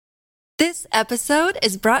This episode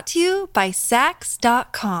is brought to you by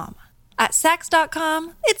Sax.com. At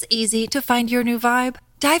Sax.com, it's easy to find your new vibe.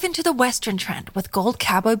 Dive into the Western trend with gold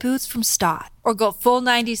cowboy boots from Stott, or go full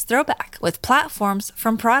 90s throwback with platforms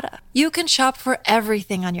from Prada. You can shop for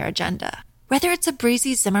everything on your agenda, whether it's a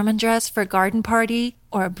breezy Zimmermann dress for a garden party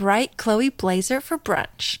or a bright Chloe blazer for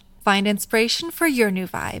brunch. Find inspiration for your new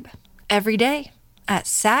vibe every day at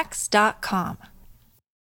Sax.com.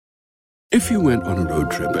 If you went on a road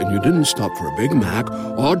trip and you didn't stop for a Big Mac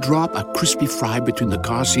or drop a crispy fry between the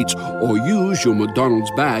car seats or use your McDonald's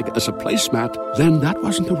bag as a placemat, then that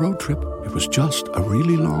wasn't a road trip. It was just a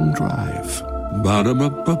really long drive.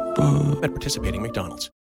 Ba-da-ba-ba-ba. At participating McDonald's.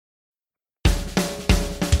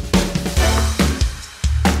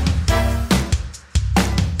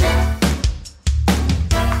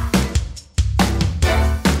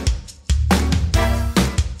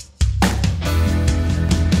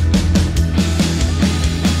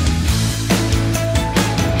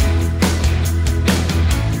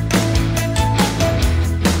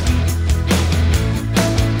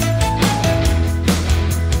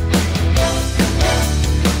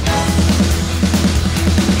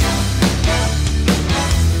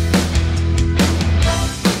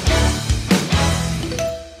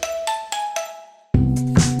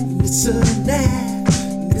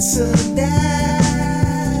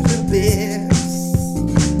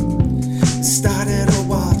 Started a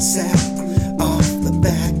WhatsApp off the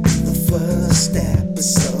back of the first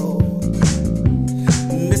episode.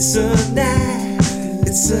 It's a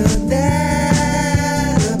Natalie.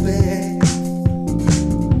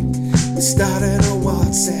 We started a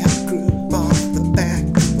WhatsApp group off the back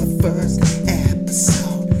of the first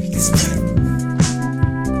episode.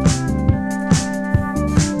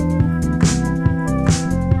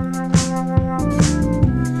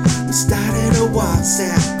 We started a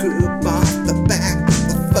WhatsApp group off the back of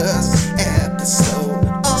the first episode.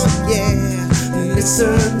 Oh yeah,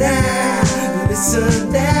 listen Natabix.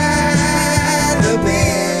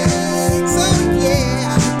 Oh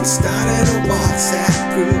yeah, we started a WhatsApp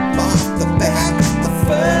group off the back of the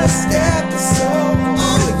first episode.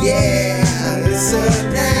 Oh yeah, listen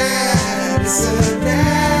Natabix.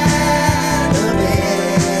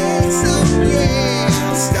 Oh yeah,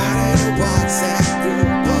 we started a WhatsApp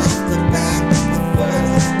group off the back of the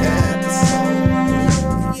first episode.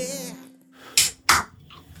 Yeah.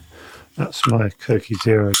 That's my Coke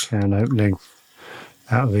Zero can opening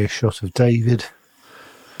out of earshot of David,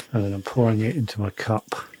 and then I'm pouring it into my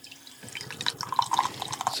cup,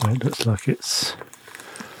 so it looks like it's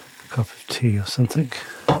a cup of tea or something.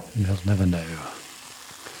 You'll never know.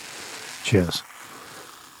 Cheers.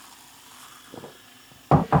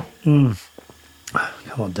 Come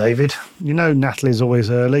on, David. You know Natalie's always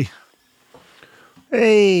early.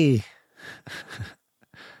 Hey!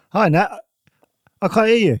 Hi, Nat. I can't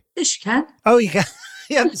hear you. Yes, you can. Oh, you can.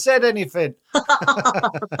 You haven't said anything.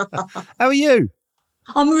 How are you?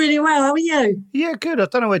 I'm really well. How are you? Yeah, good. I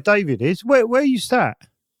don't know where David is. Where are you sat?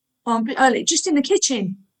 I'm a bit early. Just in the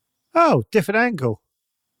kitchen. Oh, different angle.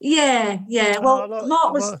 Yeah. Well,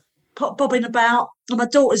 Mark was bobbing about, and my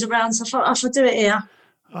daughter's around, so I thought I should do it here.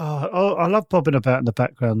 Oh, I love bobbing about in the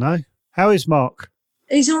background, though. How is Mark?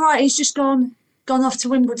 He's all right. He's just gone off to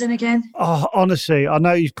Wimbledon again. Oh, honestly, I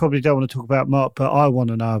know you probably don't want to talk about Mark, but I want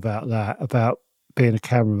to know about that, about being a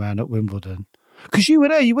cameraman at Wimbledon. Because you were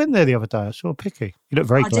there. You went there the other day. I saw a picky. You look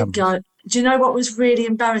very glamorous. I did go. Do you know what was really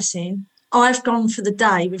embarrassing? I've gone for the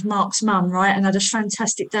day with Mark's mum, right, and had a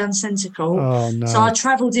fantastic Down centre call. Oh, no. So I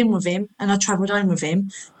travelled in with him and I travelled home with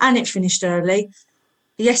him, and it finished early.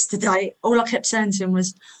 Yesterday, all I kept saying to him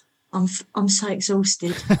was, I'm so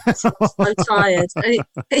exhausted. I'm so tired. And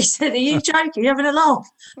he said, are you joking? You're having a laugh?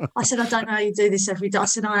 I said, I don't know how you do this every day. I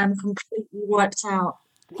said, I am completely wiped out.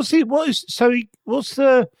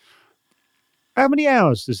 How many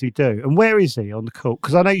hours does he do? And where is he on the court?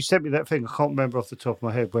 Because I know you sent me that thing. I can't remember off the top of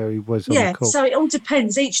my head where he was on the court. Yeah, so it all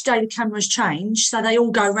depends. Each day the cameras change, so they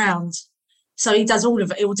all go round. So he does all of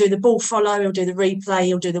it. He'll do the ball follow, he'll do the replay,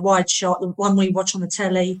 he'll do the wide shot, the one we watch on the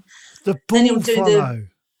telly. The ball then he'll do follow. The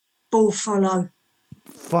ball follow.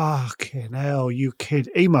 Fucking hell, you kid.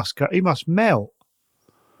 He must melt.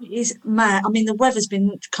 He's mad. I mean, the weather's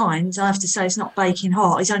been kind. I have to say, it's not baking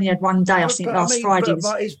hot. He's only had one day, last Friday.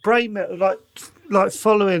 But his brain metal, like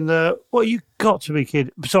following the... What you got to be,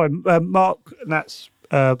 kid? Sorry, Mark, Nat's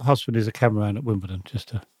husband is a cameraman at Wimbledon, just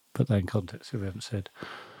to put that in context if we haven't said.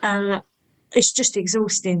 It's just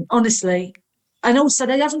exhausting, honestly. And also,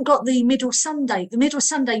 they haven't got the middle Sunday. The middle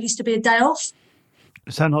Sunday used to be a day off.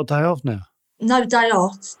 Is that not a day off now? No day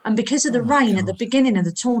off. And because of the rain at the beginning of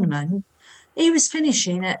the tournament, he was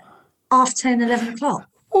finishing at 10:30, 11 o'clock.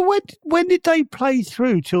 Well, when did they play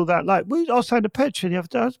through till that? Like, I was saying to Petra the other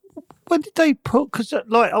day, when did they put? Because,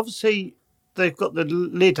 like, obviously they've got the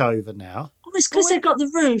lid over now. Oh, it's because they've got the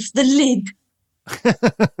roof, the lid.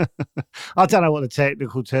 I don't know what the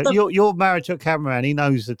technical term. You're married to a cameraman. He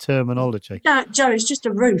knows the terminology. No, Joe, it's just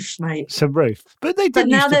a roof, mate. It's a roof, but they But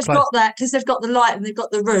didn't. now used to they've play, got that because they've got the light and they've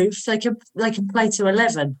got the roof. They can play to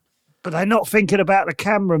 11. but they're not thinking about the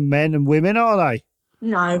cameramen and women, are they?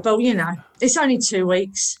 No, but you know, it's only 2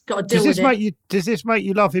 weeks. Got to deal with it. Does this make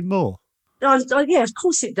you love him more? Yeah, of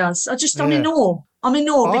course it does. I'm in awe. I'm in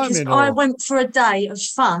awe because I went for a day of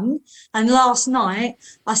fun, and last night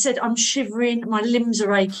I said I'm shivering, my limbs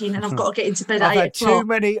are aching, and I've got to get into bed at 8 o'clock.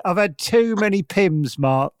 I've had too many Pims,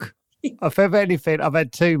 Mark. If ever anything, I've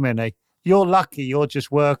had too many. You're lucky. You're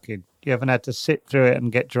just working. You haven't had to sit through it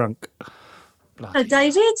and get drunk. Hello,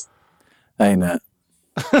 David. Hey, Nat.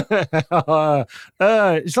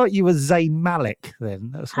 It's like you were Zayn Malik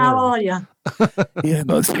then. That's How are you? Yeah,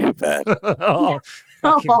 not too bad.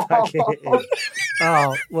 Pack it in.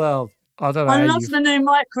 Oh, well, I don't know. I love the new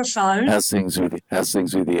microphone. How's things with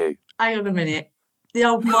you? Hang on a minute. The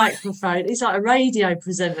old microphone. He's like a radio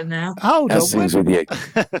presenter now. Hold How's on. things with you?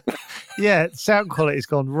 Yeah, sound quality's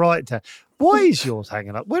gone right down. Why is yours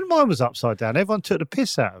hanging up? When mine was upside down, everyone took the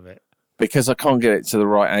piss out of it. Because I can't get it to the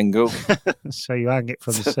right angle. So you hang it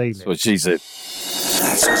from the ceiling. That's what she said.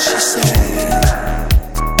 That's what she said.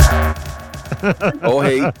 Or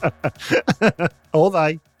he. Or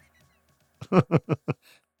they.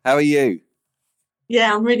 How are you?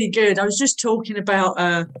 Yeah, I'm really good. I was just talking about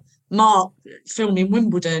Mark filming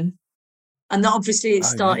Wimbledon, and obviously it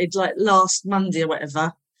started like last Monday or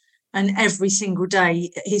whatever. And every single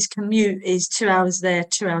day, his commute is 2 hours there,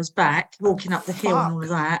 2 hours back, walking up the hill and all of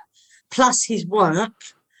that, plus his work.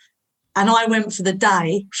 And I went for the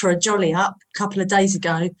day for a jolly up a couple of days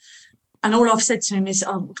ago. And all I've said to him is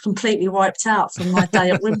I'm completely wiped out from my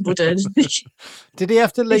day at Wimbledon. Did he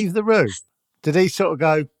have to leave the room? Did he sort of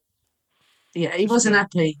go? Yeah, he wasn't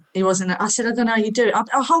happy. He wasn't. I said, I don't know how you do it.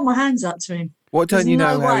 I'll hold my hands up to him. What don't you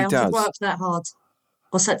know how he does? I've worked that hard.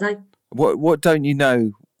 What's that, Dave? What don't you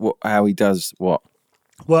know how he does what?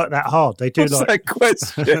 Work that hard. They do. What's that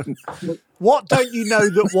question? What don't you know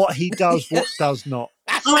that what he does, what does not?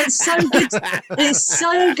 Oh, it's so good. It's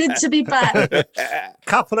so good to be back.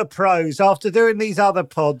 Couple of pros after doing these other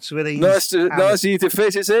pods with these. Nice of you to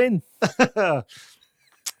fit us in. Oh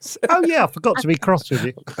yeah, I forgot to be cross with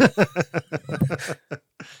you.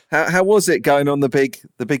 How was it going on the big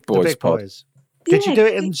boys pod? Boys. Did you do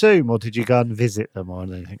it in Zoom or did you go and visit them or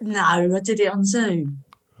anything? No, I did it on Zoom.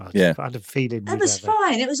 I had a feeling. It was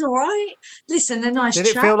fine. It was all right. Listen, they're nice. Did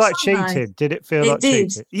it feel like cheating? Did it feel like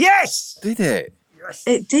cheating? Yes! Did it? Yes.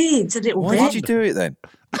 It did, a little bit. Why did you do it then?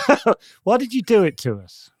 Why did you do it to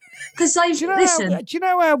us? Because they listen. Do you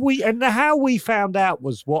know how we found out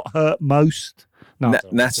was what hurt most? No,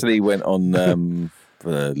 Natalie went on, for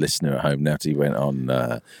the listener at home, Natalie went on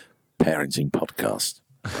parenting podcast.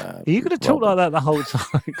 Are you going to talk like that the whole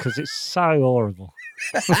time? Because it's so horrible.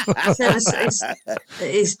 It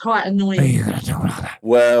is quite annoying. Are you going to talk like that?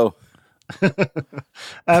 Well.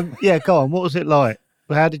 Yeah, go on. What was it like?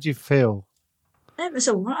 How did you feel? It was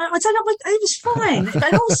all right. I don't know. It was fine.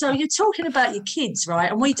 And also, you're talking about your kids,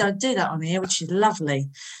 right? And we don't do that on here, which is lovely.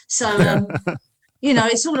 So, you know,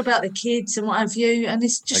 it's all about the kids and what have you. And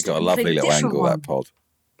it's just they got a lovely little angle, that pod.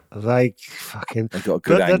 They got a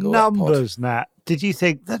good angle. The numbers, Nat. Did you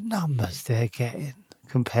think the numbers they're getting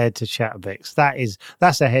compared to Natabix?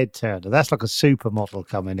 That's a head turner. That's like a supermodel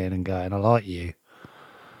coming in and going, "I like you."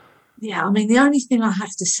 Yeah, I mean, the only thing I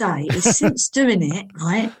have to say is since doing it,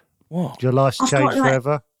 right? What? Your life's changed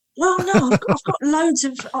forever? Well, no, I've got loads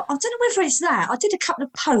of... I don't know whether it's that. I did a couple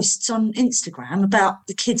of posts on Instagram about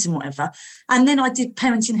the kids and whatever, and then I did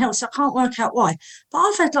Parenting Health, so I can't work out why. But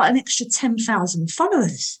I've had like an extra 10,000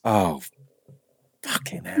 followers. Oh,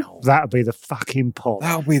 fucking hell. That would be the fucking pod.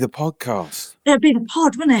 That would be the podcast. It'd be the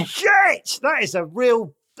pod, wouldn't it? Shit! That is a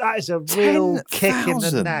real kick in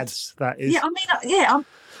the nads. That is. Yeah, I mean,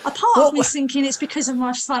 a part of me thinking it's because of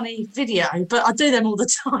my funny video, but I do them all the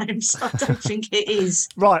time, so I don't think it is.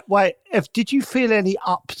 Right, wait. Did you feel any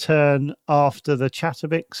upturn after the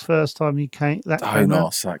Natabix first time you came? Don't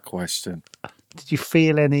ask that question. Did you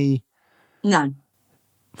feel any? No.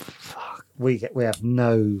 Fuck. We have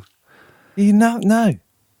no. No.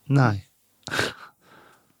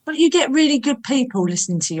 But you get really good people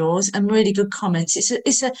listening to yours and really good comments.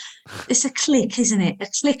 It's a clique, isn't it? A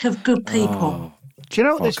clique of good people. Oh. Do you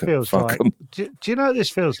know what this feels like? Do you know what this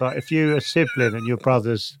feels like? If you're a sibling and your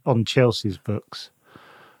brother's on Chelsea's books,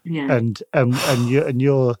 Yeah. and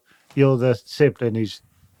you're the sibling who's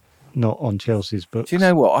not on Chelsea's books. Do you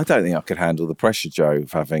know what? I don't think I could handle the pressure, Joe,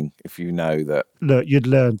 of having, if you know that. Look, you'd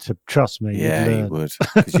learn to trust me. Yeah, you would.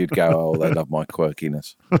 Because you'd go, oh, they love my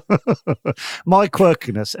quirkiness. My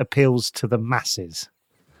quirkiness appeals to the masses.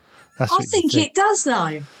 That's I what you think think. it does, though.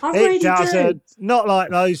 I really It doesn't. do. Not like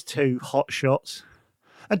those two hot shots.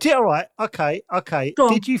 And all right, okay. Go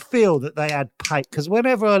on. Did you feel that they had pace? Because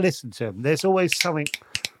whenever I listen to them, there's always something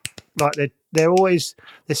like there's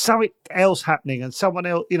something else happening, and someone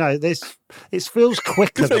else. It feels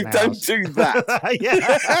quicker. They than don't ours. do that.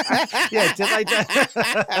 yeah. Do they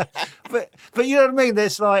do? but you know what I mean.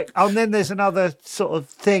 There's and then there's another sort of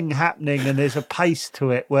thing happening, and there's a pace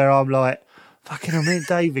to it where I'm like, fucking. I mean,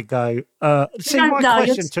 David go. See, my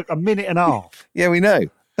question took a minute and a half. Yeah, we know.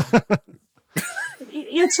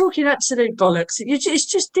 You're talking absolute bollocks. It's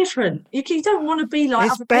just different. You don't want to be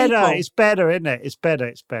like other better. people. It's better, isn't it? It's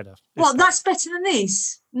better. What? That's better than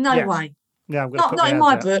this? No Yeah. way. Yeah, I'm gonna Not in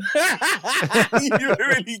my book. You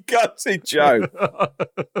really gutted, Joe.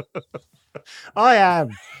 I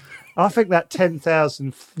am. I think that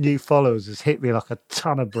 10,000 new followers has hit me like a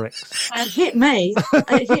ton of bricks. It hit me.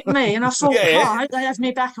 And I thought, Yeah. I hope they have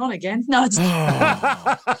me back on again. No,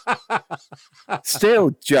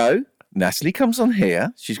 Still, Joe, Natalie comes on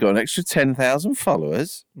here. She's got an extra 10,000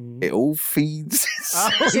 followers. It all feeds.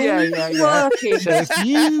 Yeah. working. So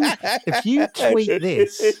if you tweet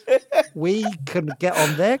this, we can get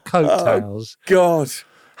on their coattails. God.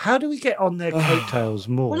 How do we get on their coattails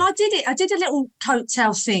more? Well, I did it. I did a little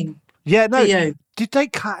coattail thing. Yeah, no. for you. Did they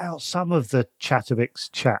cut out some of the Natabix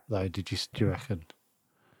chat though? Do you reckon?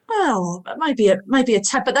 Well, maybe a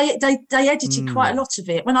tad, but they edited quite a lot of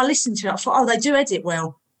it. When I listened to it, I thought, they do edit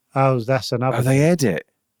well. Oh, that's another. Oh, they edit.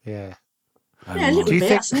 Yeah. Yeah, a little Do you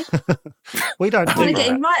bit. think- I think. We don't I'm do going to get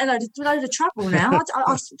that. in right a load of trouble now.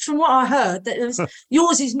 From what I heard,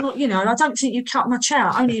 yours is not. I don't think you cut much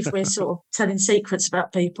out. Only if we're sort of telling secrets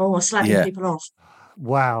about people or slagging people off.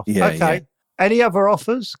 Wow. Yeah, okay. yeah. Any other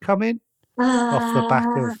offers come in off the back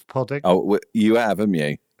of podding? Oh, you have, haven't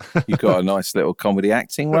you? You've got a nice little comedy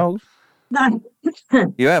acting role. No,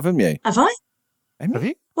 You have, haven't you? have I? Have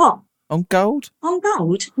you? What? On Gold? On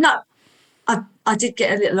Gold? No, I did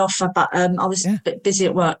get a little offer, but I was a bit busy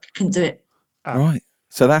at work. Couldn't do it. Oh. Right.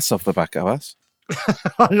 So that's off the back of us.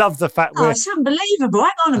 I love the fact Oh, we're. it's unbelievable.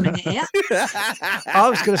 Hang on a minute here. I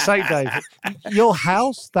was going to say, Dave, your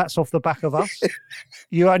house, that's off the back of us.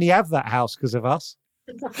 You only have that house because of us.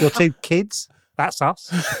 Your two kids, that's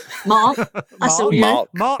us. Mark, that's all you. Mark.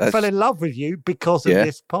 Mark fell in love with you because of Yeah.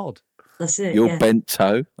 this pod. That's it. Your yeah. bent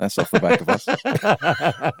toe, that's off the back of us.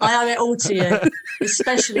 I owe it all to you,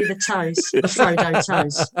 especially the toes, the Frodo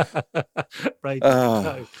toes. Right.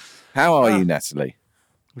 Oh. How are you, Natalie?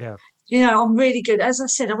 Yeah. I'm really good. As I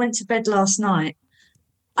said, I went to bed last night,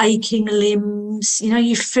 aching limbs.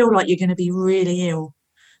 You feel like you're going to be really ill.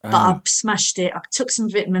 But I smashed it. I took some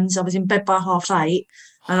vitamins. I was in bed by 8:30,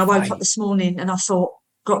 and I woke up this morning and I thought,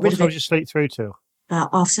 got rid What of time it did you sleep through till?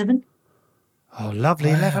 about 7:30. Oh,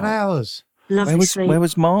 lovely. 11 hours. Lovely sleep. Where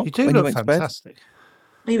was Mark You do when look you went to bed? fantastic.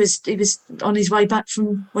 He was on his way back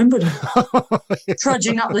from Wimbledon,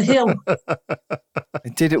 trudging up the hill.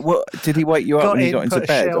 Did he wake you up when you got into put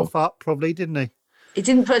bed? a shelf up, probably, didn't he? He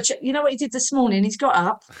didn't you know what he did this morning? He's got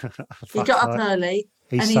up. He got up early.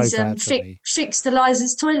 He's and so he's bad for me. fixed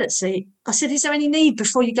Eliza's toilet seat. I said, "Is there any need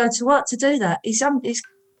before you go to work to do that?" He's honestly,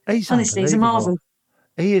 he's a unbelievable. marvel.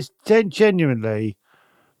 He is genuinely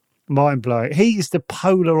mind-blowing. He's the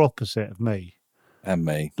polar opposite of me. And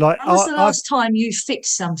me. Like, When was the last time you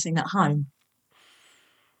fixed something at home?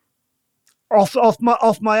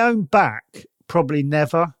 off my own back, probably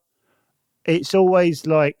never. It's always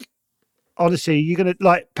like, honestly, you're gonna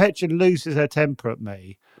like Petra loses her temper at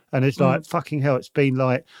me, and it's like fucking hell. It's been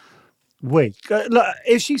like week. Like,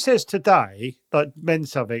 if she says today, like meant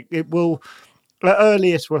something, it will. The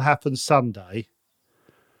earliest will happen Sunday.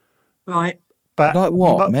 Right. But Like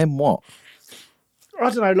what? Men what? I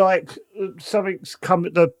don't know. Like something's come.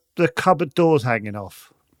 The cupboard door's hanging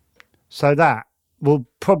off, so that will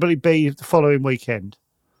probably be the following weekend.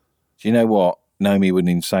 Do you know what? Naomi wouldn't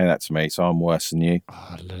even say that to me, so I'm worse than you.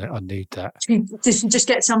 Oh, I need that. Just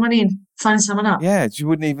get someone in, phone someone up. Yeah, you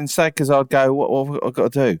wouldn't even say because I'd go, what have I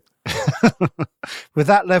got to do? With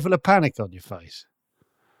that level of panic on your face.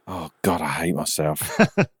 Oh, God, I hate myself.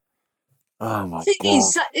 Oh, my Thing God.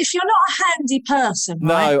 is, if you're not a handy person,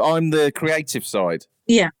 right? No, I'm the creative side.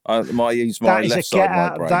 Yeah. I use my That is left side of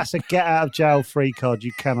my brain. That's a get out of jail free card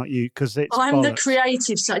you cannot use because it's I'm the bollocks.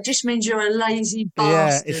 creative, so it just means you're a lazy Yeah,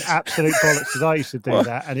 bastard. it's absolute bollocks because I used to do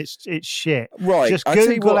that and it's shit. Right, Just I tell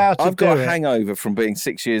you Google what, how to I've do got a it. hangover from being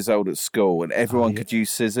 6 years old at school, and everyone could use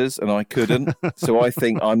scissors, and I couldn't. So I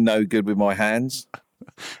think I'm no good with my hands.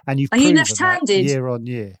 And you've Are you proven that left-handed? year on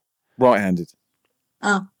year. Right-handed.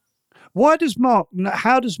 Oh. How does Mark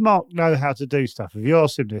know how to do stuff? Have you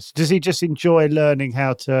asked him this? Does he just enjoy learning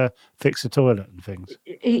how to fix a toilet and things?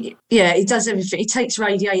 He does everything. He takes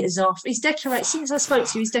radiators off. He's decorated, since I spoke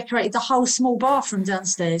to you, he's decorated the whole small bathroom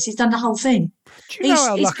downstairs. He's done the whole thing. Do you know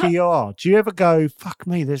how lucky you are? Do you ever go, fuck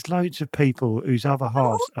me, there's loads of people whose other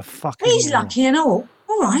halves are fucking He's more. lucky and all.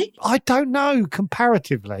 All right. I don't know,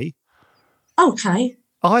 comparatively. Okay.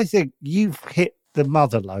 I think you've hit the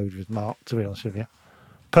mother load with Mark, to be honest with you.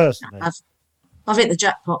 Personally. I've hit the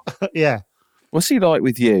jackpot. Yeah. What's he like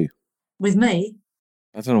with you? With me?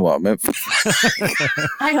 I don't know what I meant.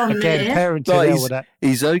 Hang on a Again, minute. parenting Like, hell with that.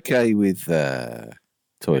 he's okay with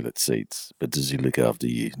toilet seats, but does he look after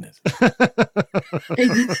using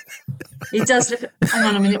it? He does look. Hang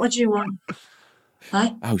on a minute. What do you want?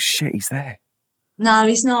 Hey? Oh shit, he's there. No,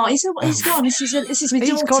 he's not. He's gone. This is my He's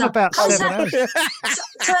daughter. gone about Oh, 7 hours. Say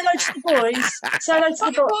hello to the boys. Say hello to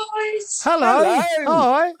the boys. Hello.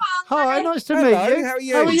 Hello. Hi, nice to Hello, meet you. how are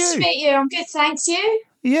you? How are Nice to you? meet you. I'm good, thanks. You?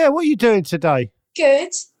 Yeah, what are you doing today?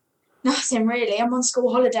 Good. Nothing really. I'm on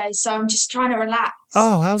school holidays, so I'm just trying to relax.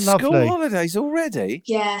 Oh, how School lovely. holidays already?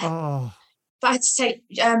 Yeah. Oh, But I had to take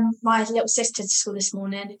my little sister to school this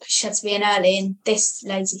morning because she had to be in early, and this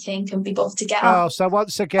lazy thing couldn't be bothered to get oh, up. so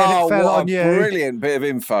once again it fell what on a you. brilliant bit of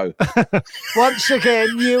info. Once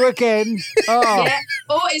again, you again. Oh, Yeah.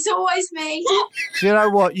 Oh, it's always me. do you know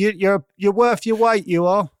what? You're worth your weight, you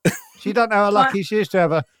are. She don't know how lucky she is to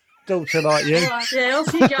have a daughter like you. Yeah,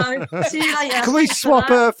 off you go. See you later. Can we swap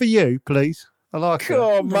her for you, please? I like her.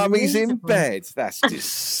 God, mummy's in bed. That's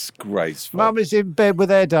disgraceful. Mum is in bed with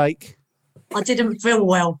headache, I didn't feel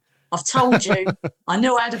well. I've told you. I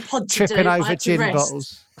knew I had a pod to do. tripping I over had to gin rest.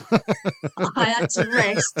 bottles. I had to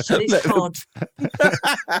rest for this pod.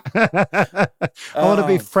 I want to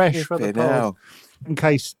be fresh for the flipping pod, hell. in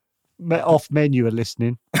case off menu are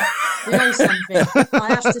listening. You know something? I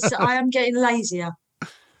have to say, I am getting lazier.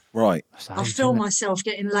 Right. I feel myself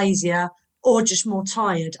getting lazier or just more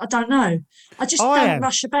tired. I don't know. I just I don't am.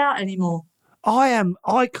 rush about anymore.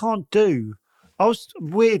 I can't do. I've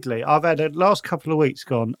had the last couple of weeks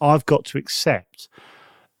gone, I've got to accept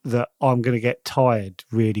that I'm going to get tired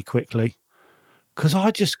really quickly because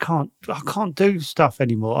I can't do stuff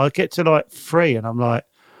anymore. I get to like 3 and I'm like,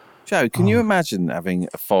 Joe, can you imagine having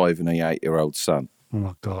a 5 and a 8-year-old son? oh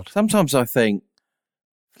my God. Sometimes I think,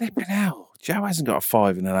 flipping hell, Joe hasn't got a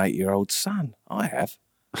 5 and an 8-year-old son. I have.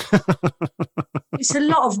 It's a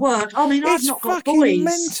lot of work. I mean, I've It's not got fucking boys.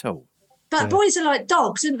 mental. But boys are like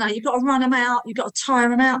dogs, aren't they? You've got to run them out. You've got to tire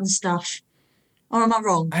them out and stuff. Or am I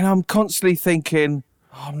wrong? And I'm constantly thinking,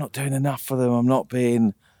 I'm not doing enough for them. I'm not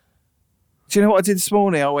being... Do you know what I did this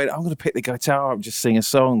morning? I went, I'm going to pick the guitar up and just sing a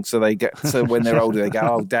song. So when they're older, they go,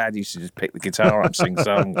 oh, Dad used to just pick the guitar up and sing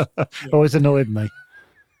songs. Always annoyed me.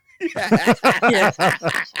 Yeah.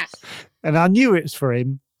 And I knew it was for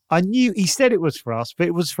him. I knew he said it was for us, but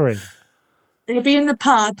it was for him. He'll be in the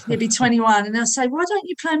pub, he'll be 21, and they'll say, why don't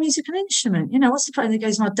you play a musical instrument? You know, what's the point? And he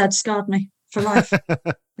goes, my dad scarred me for life.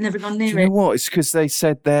 Never gone Do near you know it. what? It's because they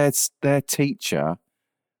said their teacher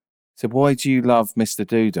said, why do you love Mr.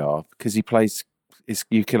 Doodah? Because he plays his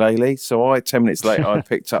ukulele. So 10 minutes later, I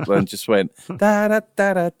picked up and just went, da da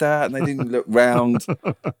da da da, and they didn't look round.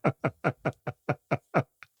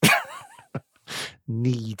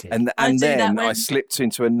 Needed. And I do that then when- I slipped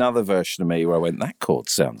into another version of me where I went, that chord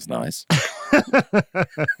sounds nice.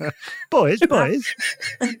 boys,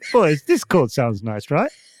 this chord sounds nice,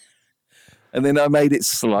 right? And then I made it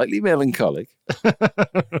slightly melancholic.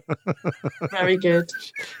 Very good.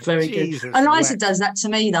 Very Jesus, good. Eliza whack. does that to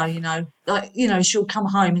me, though, you know. Like, you know, she'll come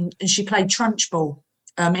home and she played Trunchbull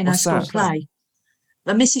in her What's school that? play.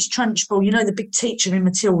 But Mrs. Trunchbull, you know, the big teacher in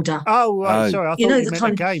Matilda. Oh, right, Oh. sorry. I thought You know you the meant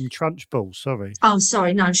kind- a game, Trunchbull. Sorry. Oh,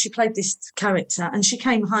 sorry, no, she played this character and she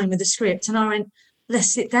came home with a script and I went,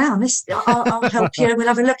 let's sit down. I'll help you. We'll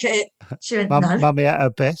have a look at it. She went, no. Mummy at her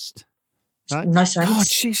best. Right? No thanks. God,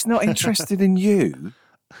 she's not interested in you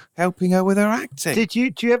helping her with her acting.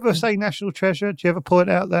 Do you ever say national treasure? Do you ever point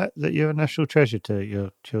out that you're a national treasure to your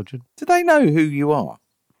children? Do they know who you are?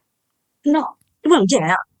 Not, well,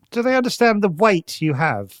 yeah. Do they understand the weight you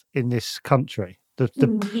have in this country? Do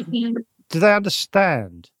they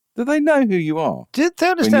understand? Do they know who you are? Do they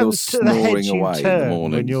you're understand the snoring heads you away in the turn when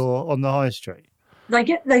mornings. you're on the high street? They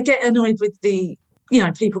get annoyed with the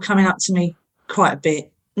people coming up to me quite a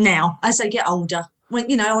bit now as they get older. When,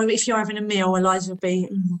 if you're having a meal, Eliza will be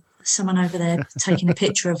someone over there taking a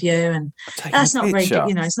picture of you, and that's not very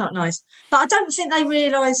good. It's not nice. But I don't think they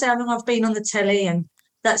realise how long I've been on the telly and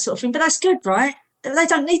that sort of thing. But that's good, right? They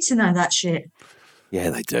don't need to know that shit.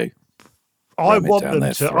 Yeah, they do. I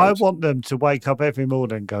want them to wake up every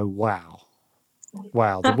morning and go, wow,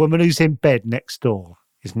 the woman who's in bed next door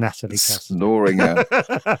is Natalie Cassidy. Snoring out.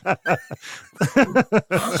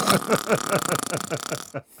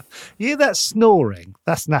 You hear that snoring?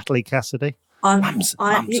 That's Natalie Cassidy. Mum's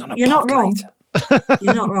on a you're not pod wrong. later.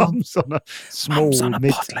 You're not wrong. Mum's on a small Mum's on a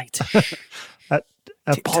pod later. a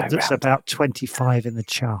pod that's about 25 in the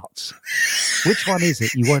charts. Which one is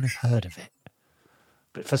it? You won't have heard of it.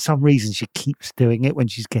 But for some reason, she keeps doing it when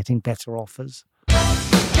she's getting better offers.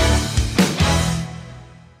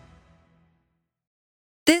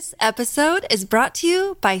 This episode is brought to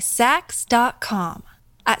you by Sax.com.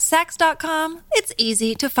 At Sax.com, it's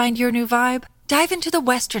easy to find your new vibe. Dive into the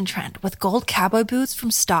Western trend with gold cowboy boots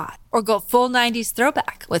from Stott, or go full 90s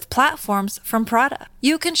throwback with platforms from Prada.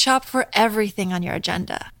 You can shop for everything on your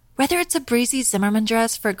agenda, whether it's a breezy Zimmermann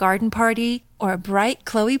dress for a garden party or a bright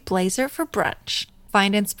Chloe blazer for brunch.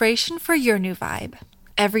 Find inspiration for your new vibe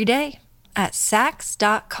every day at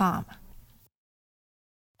Sax.com.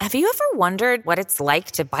 Have you ever wondered what it's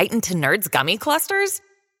like to bite into Nerds gummy clusters?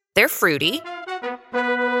 They're fruity.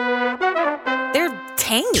 They're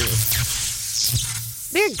tangy.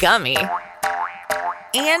 They're gummy.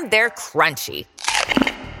 And they're crunchy.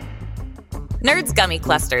 Nerds Gummy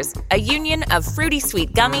Clusters, a union of fruity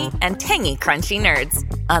sweet gummy and tangy crunchy nerds.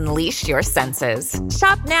 Unleash your senses.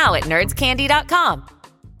 Shop now at nerdscandy.com.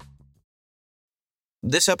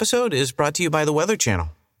 This episode is brought to you by the Weather Channel.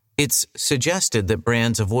 It's suggested that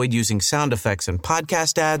brands avoid using sound effects in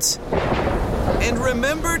podcast ads. And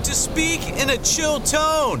remember to speak in a chill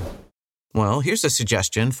tone. Well, here's a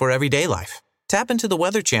suggestion for everyday life. Tap into the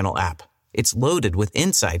Weather Channel app. It's loaded with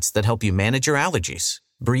insights that help you manage your allergies,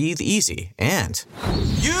 breathe easy, and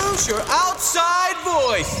use your outside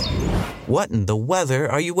voice. What in the weather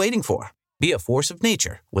are you waiting for? Be a force of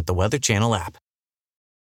nature with the Weather Channel app.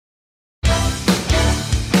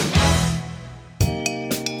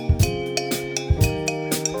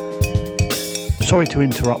 Sorry to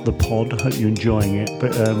interrupt the pod. I hope you're enjoying it.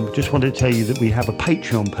 But just wanted to tell you that we have a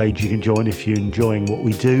Patreon page you can join if you're enjoying what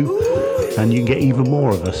we do. And you can get even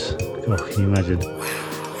more of us. God, can you imagine?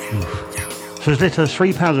 So as little as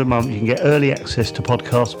 £3 a month, you can get early access to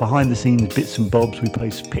podcasts, behind-the-scenes bits and bobs. We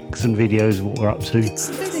post pics and videos of what we're up to.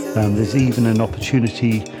 There's even an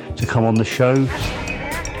opportunity to come on the show.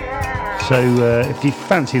 So if you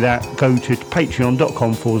fancy that, go to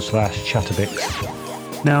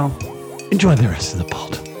patreon.com/Natabix. Now, enjoy the rest of the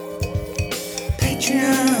pod.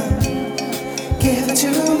 Patreon, give it to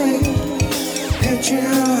me.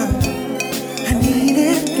 Patreon, I need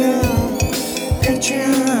it, girl.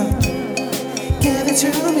 Patreon, give it to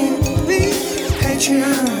me, please.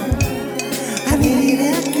 Patreon, I need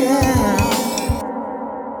it, girl.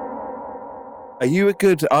 Are you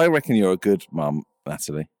I reckon you're a good mum,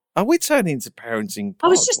 Natalie. Are we turning into parenting? I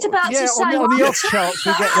was just about to say, on the off chance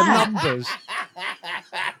we get the numbers.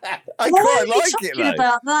 I why quite are you like it, talking though.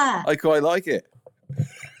 about that? I quite like it.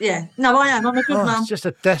 Yeah, no, I am. I'm a good mum. It's just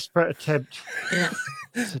a desperate attempt. Yeah.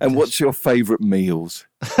 And what's your favourite meals?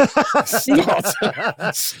 Let's go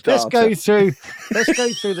through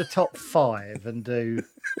the top 5 and do.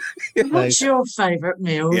 What's your favourite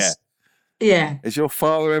meals? Yeah. Yeah. Has your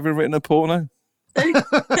father ever written a porno?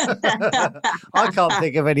 I can't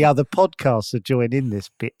think of any other podcasts to join in this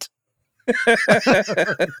bit.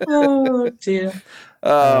 Oh dear.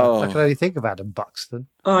 I can only think of Adam Buxton.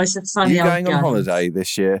 Oh, it's a funny. Are you going on holiday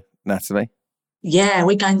this year, Natalie? Yeah,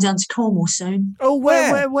 we're going down to Cornwall soon. Oh,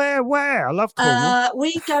 where? I love Cornwall.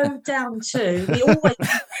 We go down to.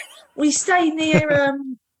 We stay near.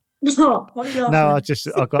 What are you No,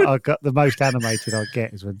 laughing I got the most animated I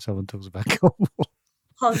get is when someone talks about Cornwall.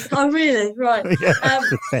 Oh, really? Right. Yeah,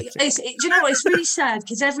 do you know what? It's really sad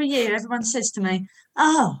because every year everyone says to me,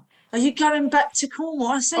 "Oh, are you going back to Cornwall?"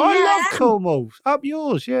 I say, I "Yeah, love Cornwall. Up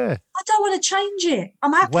yours, yeah. I don't want to change it.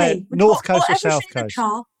 I'm happy." Where? We've North got coast or everything south in the coast?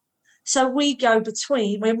 car. So we go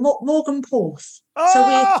between. We're Morgan Porth.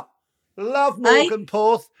 Oh, love Morgan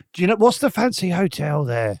Porth. Do you know what's the fancy hotel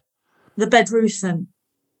there? The Bedruthen.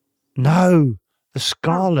 No. The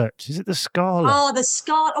Scarlet. Is it the Scarlet? Oh, the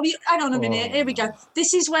Scarlet. Oh, hang on a minute. Here we go.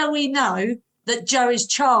 This is where we know that Joe is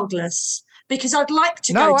childless because I'd like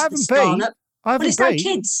to go to the Scarlet. But it's no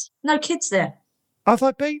kids. No kids there. Have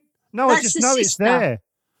I been? No, I just know it's there.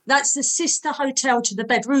 That's the sister hotel to the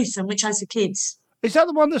Bedruthen, which has the kids. Is that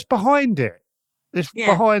the one that's behind it? It's Yeah.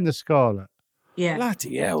 behind the Scarlet. Yeah.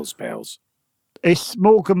 Bloody hell's bells. It's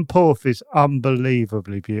Morgan Porth is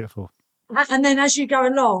unbelievably beautiful. And then as you go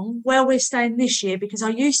along, where we're staying this year, because I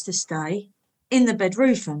used to stay in the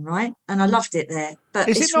Bedroofen, right? And I loved it there. But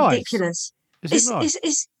Is it's it nice? ridiculous. Is it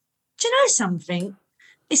nice? Do you know something?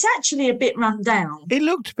 It's actually a bit run down. It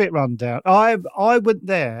looked a bit run down. I went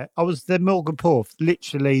there. I was there, Morgan Porth,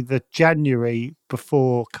 literally the January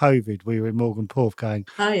before COVID. We were in Morgan Porth going,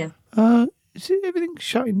 Oh, yeah. is it everything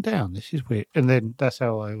shutting down? This is weird. And then that's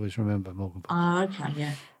how I always remember Morgan Porth. Oh, okay,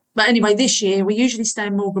 yeah. But anyway, this year, we usually stay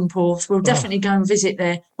in Morgan Porth. We'll definitely go and visit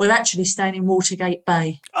there. We're actually staying in Watergate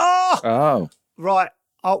Bay. Oh. Right.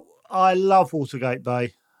 I love Watergate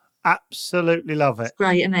Bay. Absolutely love it.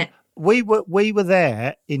 Great, isn't it? We were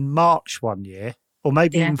there in March one year, or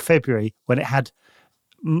maybe Yeah. in February, when it had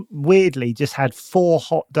weirdly just had 4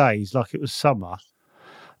 hot days, like it was summer,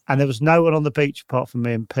 and there was no one on the beach apart from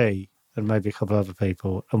me and P and maybe a couple of other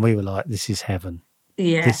people, and we were like, "This is heaven.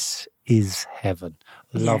 Yeah. This is heaven."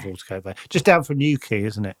 Love Watergate Bay. Just down from Newquay,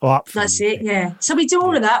 isn't it? Or up from That's Newquay. it, yeah. So we do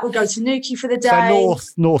all of that. We'll go to Newquay for the day.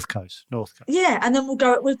 So north coast. Yeah, and then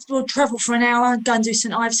we'll travel for an hour and go and do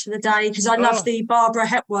St Ives for the day because I love the Barbara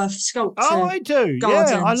Hepworth sculpture. Oh, I do.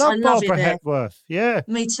 Gardens. Yeah, I love it Barbara there. Hepworth. Yeah.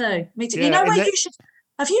 Me too. Yeah, You know and where that- you should...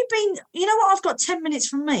 Have you been... You know what? I've got 10 minutes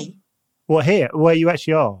from me. What, here? Where you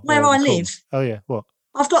actually are? Where Or I in Cornwall? live. Oh, yeah. What?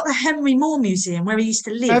 I've got the Henry Moore Museum where he used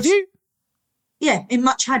to live. Have you? Yeah, in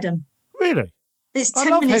Much Haddam. Really? It's I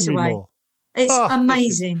 10 love minutes Henry away. Moore. It's Oh,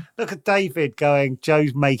 amazing. Look at David going,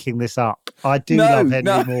 Joe's making this up. I do love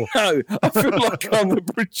Henry Moore. No, I feel like I'm the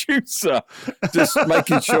producer, just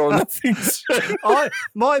making sure nothing's.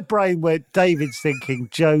 My brain went, David's thinking,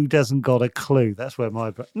 Joe doesn't got a clue. That's where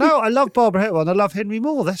my brain... No, I love Barbara Hepworth. I love Henry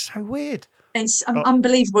Moore. That's so weird. It's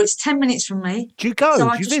unbelievable. It's 10 minutes from me. Do you go? So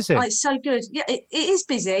Do you visit? It's so good. Yeah, it is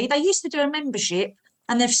busy. They used to do a membership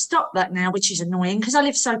and they've stopped that now, which is annoying because I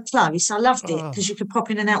live so close. I loved it because you could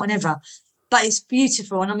pop in and out whenever. But it's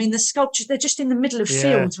beautiful. And I mean, the sculptures, they're just in the middle of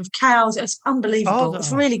fields with cows. It's unbelievable.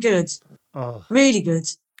 It's really good. Really good.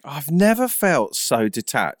 I've never felt so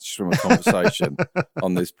detached from a conversation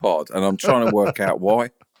on this pod, and I'm trying to work out why.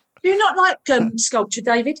 Do you not like sculpture,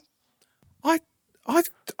 David? I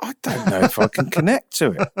don't know if I can connect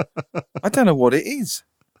to it. I don't know what it is.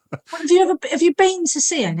 Have you been to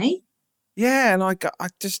see any? Yeah, and I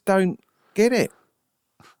just don't get it.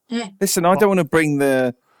 Yeah. Listen, I don't want to bring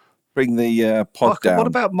the pod down. What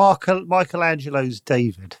about Michelangelo's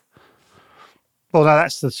David? Well, no,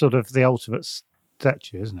 that's the sort of the ultimate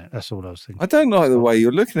statue, isn't it? That's all I was thinking. I don't like the way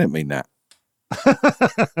you're looking at me, Nat.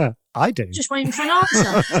 I do. Just waiting for an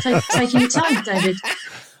answer. Taking your time, David.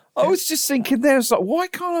 I was just thinking there, it's like, why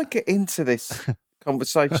can't I get into this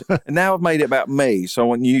conversation? And now I've made it about me, so I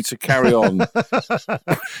want you to carry on.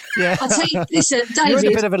 Yeah. I'll tell you, listen, David. You're in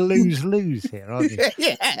a bit of a lose-lose here, aren't you?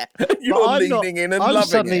 Yeah. You're leaning in and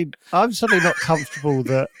loving it. I'm suddenly not comfortable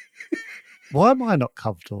that... Why am I not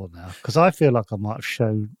comfortable now? Because I feel like I might have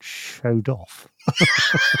showed off.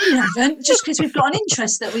 You haven't, just because we've got an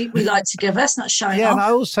interest that we like together. That's not showing Yeah, off. and I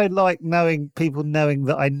also like people knowing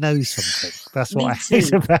that I know something. That's what Me I hate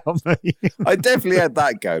too. about me. I definitely had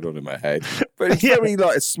that going on in my head, but it's very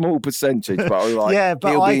like a small percentage. But I was like, yeah,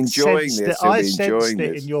 but he'll I be enjoying sensed this. it. He'll I be sensed enjoying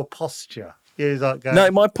it this. in your posture. You was like going,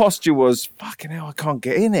 No, my posture was fucking hell. I can't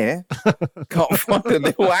get in here. Can't find a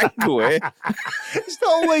little angle here. it's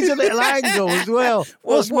not always a little angle as well.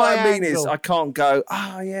 What my I mean is, angle? I can't go.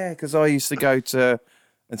 Oh yeah, because I used to go to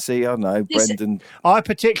and see. I don't know, Listen. Brendan. I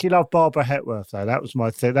particularly love Barbara Hepworth though. That was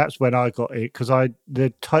my thing. That's when I got it because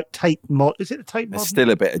the Tate mod. Is it the Tate mod? There's still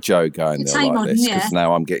a bit of Joe going The there Tate like modern, this yeah. because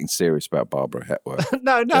now I'm getting serious about Barbara Hepworth.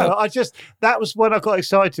 No, Yeah. that was when I got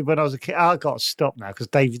excited when I was a kid. I got to stop now because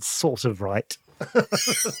David's sort of right.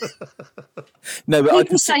 No, but I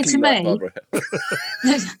People say to particularly like me- Barbara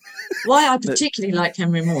Hepworth. Why I particularly like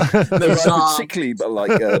Henry Moore. No, is, I particularly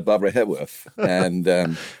like Barbara Hepworth, and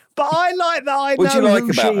But I like that I What do know you like who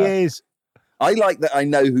about she her? is. I like that I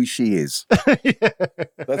know who she is.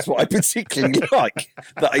 That's what I particularly like,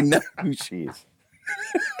 that I know who she is.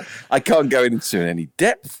 I can't go into any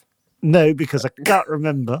depth. No, because I can't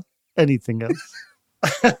remember anything else.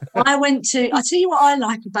 I'll tell you what I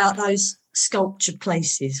like about those sculpture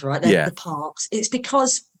places, right? Yeah. The parks. It's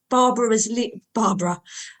because because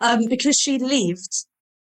she lived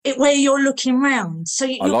it where you're looking round. So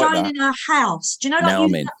you're like going that. in her house. Do you know? Like Now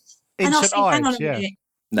I'm in. In And I St. think, hang on Ives, a yeah. minute.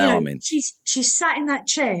 Now you know, I'm in. She's sat in that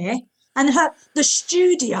chair, and the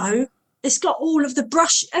studio. It's got all of the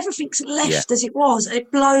brush. Everything's left as it was.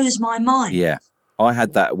 It blows my mind. Yeah. I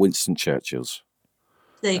had that at Winston Churchill's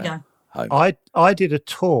There you go. home. I did a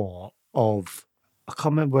tour of I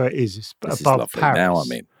can't remember where it is. It's This is above lovely.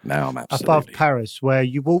 Paris. Now I'm absolutely. Above Paris, where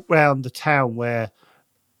you walk round the town where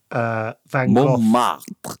Van Gogh.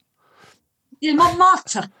 Montmartre. Yeah,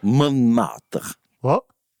 Montmartre. Montmartre. What?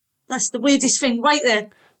 That's the weirdest thing. Wait there.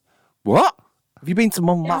 What? Have you been to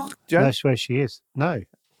Montmartre, Joe? That's where she is. No.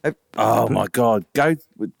 Oh my God! Go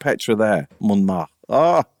with Petra there, Montmartre.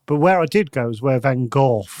 Oh, But where I did go was where Van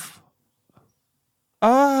Gogh.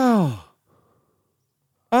 oh.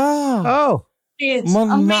 Oh. I'm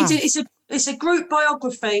Montmartre. reading. It's a group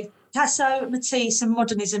biography. Picasso, Matisse, and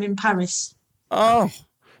modernism in Paris. Oh.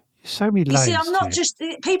 You're so many You layers. see, I'm not to just.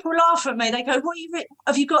 People laugh at me. They go, "What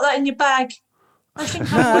have you got that in your bag?" I think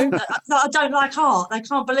that I don't like art. They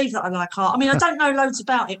can't believe that I like art. I mean, I don't know loads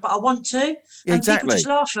about it, but I want to. Yeah, and exactly. people just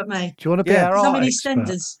laugh at me. Do you want to be Yeah. our Because I'm art in expert?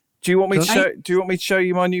 EastEnders. Do you want me to Don't show? Do you want me to show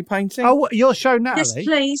you my new painting? Oh, you'll show Yes, Natalie?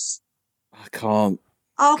 please. I can't.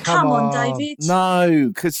 Oh, Come come on, on. David. No,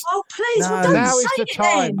 because Oh, please. No. Well, don't Now is say the it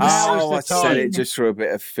time. then. Now is oh, the I said time. it just for a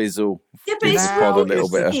bit of fizzle. Yeah, but it's Give the pod a wrong. little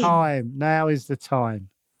bit of. Time. Now is the time.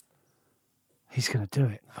 He's going to do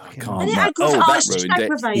it. I Fucking can't. And it No. aggravates- Oh, oh, that it's just ruined it.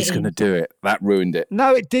 He's aggravating. going to do it. That ruined it.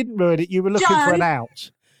 No, it didn't ruin it. You were looking for an Joe.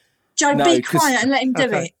 out. Joe, No, be 'cause- quiet and let him do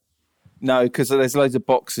Okay. it. No, because there's loads of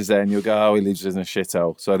boxes there, and you'll go, "Oh, he lives in a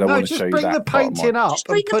shithole." So I don't No, want to just show you bring that. the part of painting mine. up Just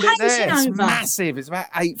bring and the put it painting there. over. It's massive. It's about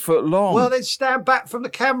 8 foot long. Well, then stand back from the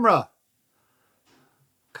camera.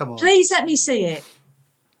 Come on. Please let me see it.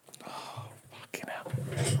 Fucking hell.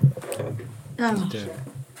 Oh. Do it.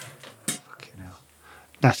 Fucking hell.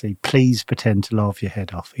 Natalie, please pretend to laugh your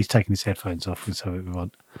head off. He's taking his headphones off, and so we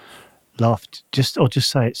want. Laugh, just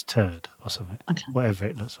say it's turd or something. Okay. Whatever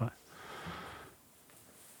it looks like.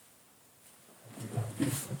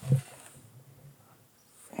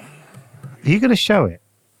 Are you going to show it?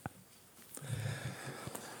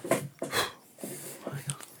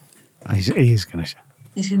 He is going to show.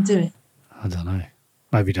 He's going to do it. I don't know.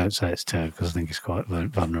 Maybe don't say it's turd because I think it's quite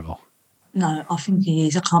vulnerable. No, I think he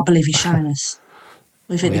is. I can't believe he's showing us.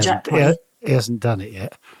 We've hit the jackpot. He hasn't done it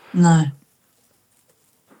yet. No.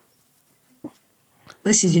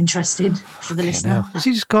 This is interesting for the listener. Now, has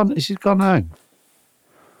he just gone? Has he gone home?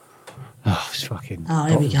 Oh, he's fucking. Oh,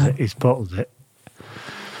 here we bottled go. it. He's bottled it.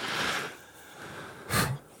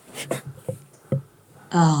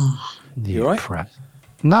 Oh, You all right? Prat.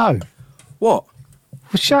 No. What?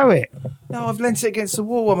 Well, show it. No, I've lent it against the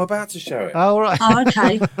wall. I'm about to show it. All right. oh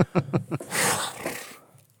okay.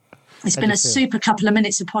 It's How been do a you feel? super couple of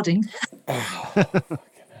minutes of podding. Have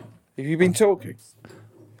you been talking?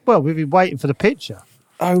 Well, we've been waiting for the picture.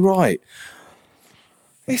 Oh, right.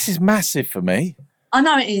 This is massive for me. I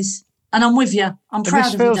know it is. And I'm with you. I'm And proud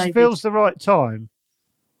this of you, David. feels the right time.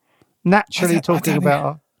 Naturally I talking don't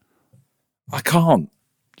about. I can't.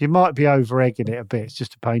 You might be over egging it a bit. It's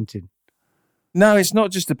just a painting. No, it's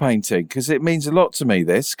not just a painting, because it means a lot to me,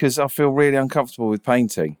 this, because I feel really uncomfortable with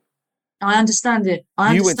painting. I understand it.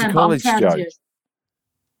 I You went to understand, college, but I'm proud of Joe. you.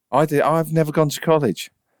 I did. I've never gone to college.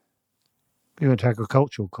 You went to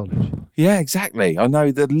agricultural college. Yeah, exactly. I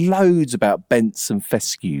know there are loads about bents and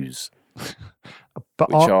fescues. But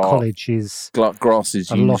Which art are college is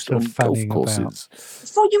Grasses a used lot of on golf fanning courses.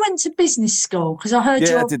 Before you went to business school, because I heard Yeah,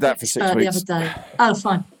 you I did that for 6 the weeks. other day. Oh,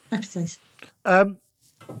 fine. Okay, please.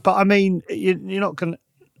 But I mean, you're not going to.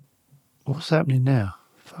 What's happening now?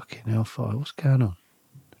 Fucking hellfire. What's going on?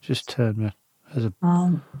 Just turn around. There's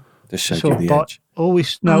a Just showed sort you of the bike. edge. All we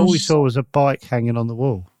saw was a bike hanging on the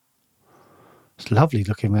wall. It's lovely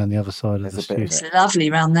looking around the other side of There's the a bit of studio. It's lovely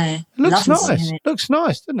round there. It looks Lovely nice. seeing it. Looks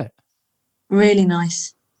nice, doesn't it? Really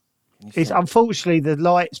nice. It's unfortunately the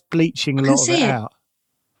light's bleaching a I can lot of see it it. out.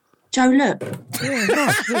 Joe, look. Yeah,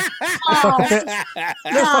 nice. Oh,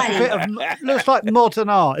 Looks like modern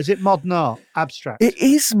art. Is it modern art? Abstract. It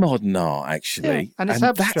is modern art, actually. Yeah, and it's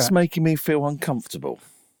that's abstract. making me feel uncomfortable.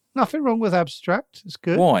 Nothing wrong with abstract. It's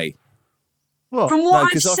good. Why? What? from No, what I've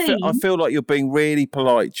because seen, I feel like you're being really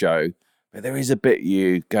polite, Joe, but there is a bit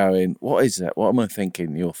you going, what is that? What am I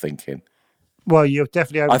thinking you're thinking? Well, you're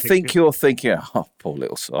definitely. I think you're thinking, oh, poor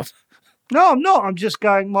little sod. No, I'm not. I'm just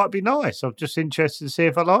going. Might be nice. I'm just interested to see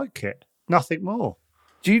if I like it. Nothing more.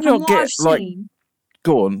 Do you from not what get, I've like, seen,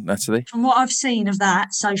 go on, Natalie. from what I've seen of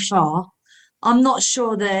that so far, I'm not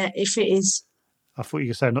sure that if it is. I thought you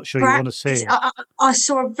could say, I'm not sure you want to see it. I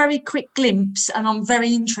saw a very quick glimpse, and I'm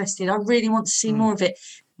very interested. I really want to see more of it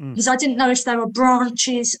because I didn't know if there were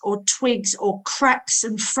branches or twigs or cracks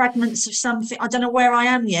and fragments of something. I don't know where I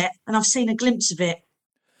am yet, and I've seen a glimpse of it.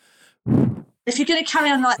 If you're going to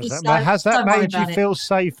carry on like this, Has that don't worry made you about it. feel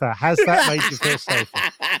safer? Has that made you feel safer?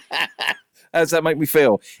 How does that make me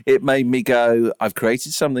feel? It made me go, I've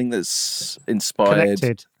created something that's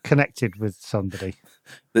inspired. Connected with somebody.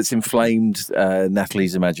 that's inflamed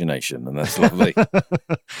Natalie's imagination, and that's lovely.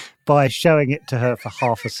 By showing it to her for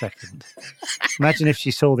half a second. Imagine if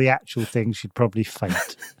she saw the actual thing, she'd probably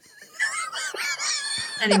faint.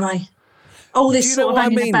 Anyway, all this Do you sort know of what I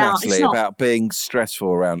hanging mean, about. Natalie, It's not. about being stressful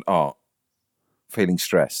around art? Feeling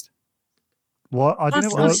stressed. What? I don't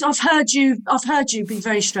know. I've heard you be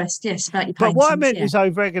very stressed. Yes, about your But paintings. what I meant yeah. is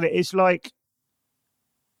over-regulate. It's like,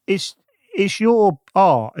 it's your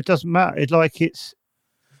art. It doesn't matter. It's like you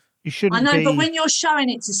shouldn't I know, be... but when you're showing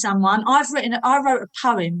it to someone, I wrote a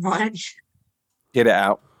poem, right? Get it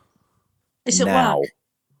out. It's now. at work.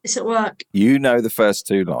 It's at work. You know the first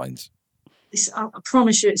 2 lines. I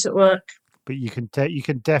promise you, it's at work. But you can But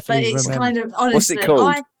definitely it's remember. kind of honestly. What's it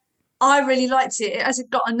called? I really liked it. It hasn't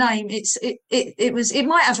got a name. It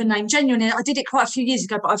might have a name. Genuinely, I did it quite a few years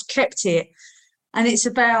ago, but I've kept it. And it's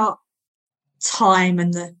about time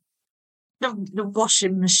and the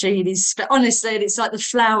washing machine is. But honestly, it's like the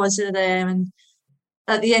flowers are there, and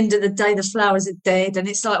at the end of the day, the flowers are dead, and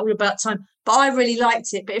it's like all about time. But I really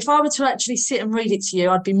liked it. But if I were to actually sit and read it to you,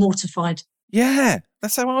 I'd be mortified. Yeah,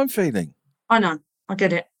 that's how I'm feeling. I know. I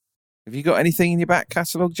get it. Have you got anything in your back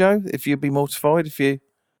catalogue, Joe? If you'd be mortified, if you...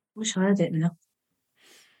 Wish I had it now.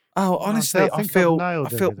 Oh, honestly, I think feel. I've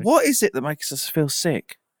nailed everything. What is it that makes us feel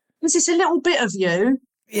sick? Because it's a little bit of you.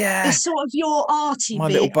 Yeah, It's sort of your arty my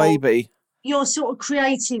bit. little baby. Your sort of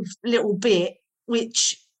creative little bit,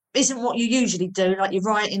 which isn't what you usually do, like you're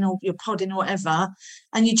writing or you're podding or whatever,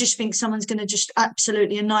 and you just think someone's going to just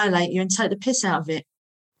absolutely annihilate you and take the piss out of it.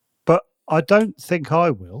 But I don't think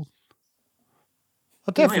I will.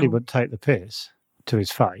 I definitely will. wouldn't take the piss to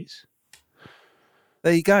his face.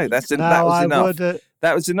 There you go. That was I enough. would,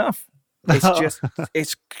 That was enough. It's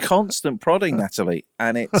it's constant prodding, Natalie,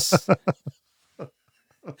 and it's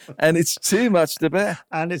too much to bear.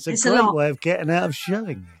 And it's a It's a great lot. way of getting out of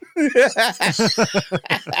showing me.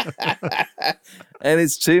 And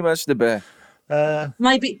it's too much to bear.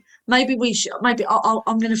 Maybe we should. Maybe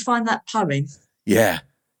I'm going to find that poem. Yeah,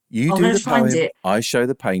 you I'm do gonna the find poem. it. I show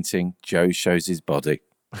the painting. Joe shows his body.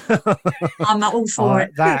 I'm all for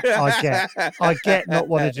it. That I get not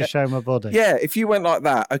wanting to show my body. Yeah, if you went like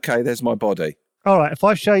that, okay, there's my body. All right, if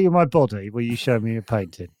I show you my body, will you show me a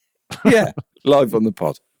painting? Yeah, live on the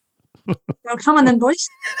pod. Well, come on then, boys.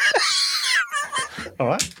 All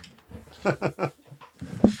right.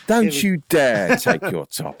 Don't you dare take your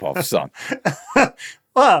top off, son.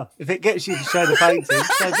 Well, if it gets you to show the painting,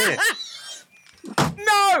 so be it.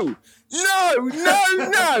 No!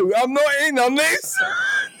 I'm not in on this.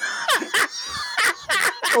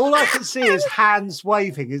 All I can see is hands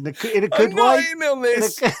waving in a good I'm not way. in on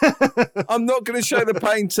this. I'm not going to show the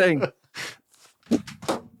painting.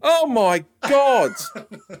 Oh my God.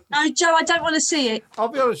 No, Joe, I don't want to see it. I'll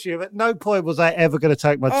be honest with you, at no point was I ever going to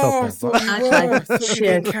take my top Oh, I off. thought you were. I thought you were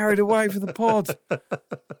getting carried away for the pod.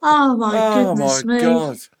 Oh my Oh goodness my me.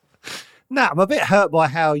 God. No, I'm a bit hurt by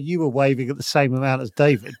how you were waving at the same amount as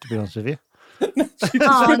David, to be honest with you.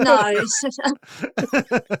 Oh no,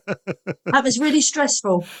 that was really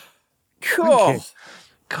stressful. God.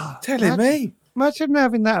 God, Telling me. Imagine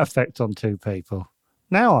having that effect on 2 people.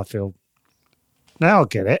 Now I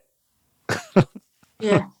get it.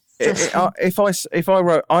 Yeah.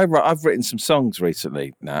 I've written some songs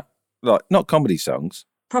recently, Nat, like not comedy songs.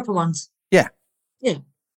 Proper ones. Yeah. Yeah.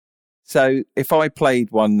 So if I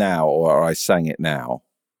played one now or I sang it now,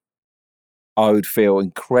 I would feel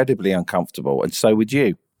incredibly uncomfortable, and so would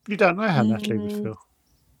you. You don't know how Natalie would feel.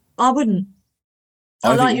 I wouldn't. I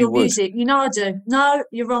I think like you your would. music. You know I do. No,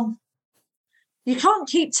 you're wrong. You can't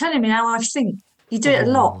keep telling me how I think. You do it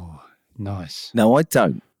a lot. Oh, nice. No, I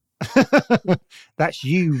don't. That's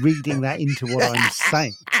you reading that into what I'm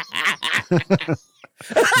saying.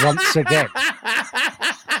 Once again.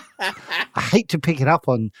 I hate to pick it up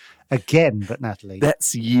on again, but Natalie.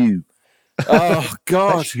 That's you. Oh,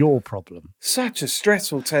 God. That's your problem. Such a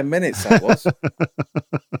stressful 10 minutes that was.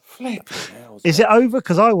 Flipping hell. Is it over?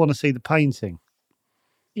 Because I want to see the painting.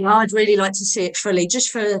 Yeah, I'd really like to see it fully, just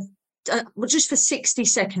for 60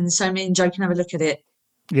 seconds, so me and Joe can have a look at it.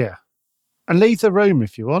 Yeah. And leave the room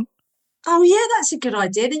if you want. Oh yeah, that's a good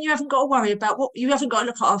idea. Then you haven't got to worry about you haven't got to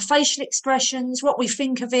look at our facial expressions, what we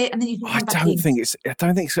think of it, and then you can come back in. I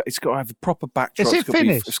don't think it's got to have a proper backdrop. Is it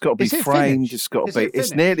finished? It's got to be Is it framed. finished? It's got to Is be. it It's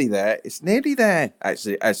finished? nearly there. It's nearly there.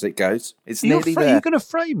 Actually, as it goes, it's You're nearly there. going to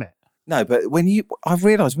frame it. No, but I've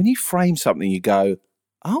realised when you frame something, you go,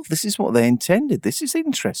 "Oh, this is what they intended. This is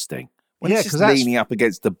interesting." When Yeah, it's 'cause just leaning up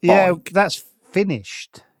against the bike. Yeah, that's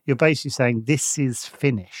finished. You're basically saying this is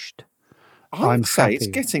finished. I would I'm say it's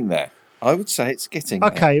happy. getting there. I would say it's getting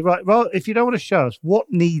there. Okay, right. Well, if you don't want to show us, what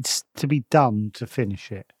needs to be done to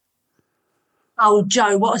finish it? Oh,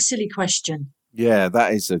 Joe, what a silly question. Yeah,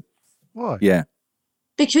 that is a... Why? Yeah.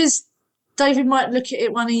 Because David might look at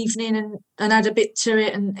it one evening and add a bit to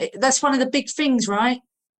it. And that's one of the big things, right?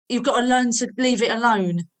 You've got to learn to leave it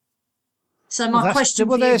alone. So my question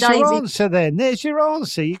for you, there's David... your answer then. There's your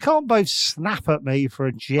answer. You can't both snap at me for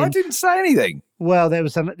a gin. I didn't say anything. Well,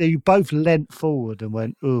 you both leant forward and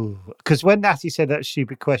went, ooh. Because when Natty said that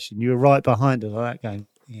stupid question, you were right behind her like that going,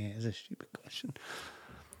 yeah, it's a stupid question.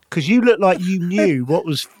 Because you looked like you knew what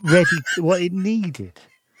was ready, what it needed.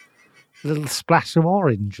 A little splash of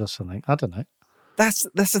orange or something. I don't know. That's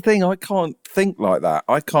the thing. I can't think like that.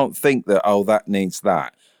 I can't think that, that needs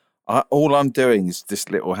that. All I'm doing is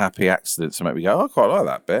just little happy accidents to make me go, I quite like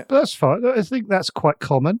that bit. That's fine. I think that's quite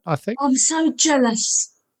common, I think. I'm so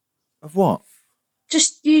jealous. Of what?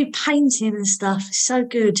 Just you painting and stuff. It's so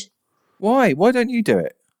good. Why? Why don't you do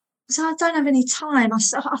it? Because I don't have any time. I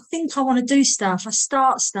think I want to do stuff. I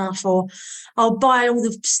start stuff or I'll buy all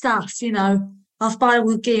the stuff, I'll buy all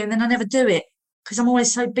the gear and then I never do it because I'm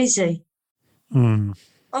always so busy.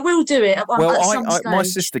 I will do it at some stage. My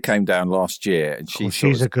sister came down last year and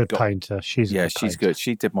she's a good painter. She's good.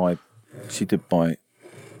 She did my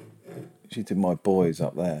boys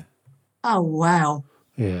up there. Oh, wow.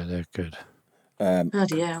 Yeah, they're good.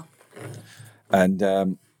 Bloody hell. And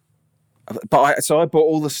so I bought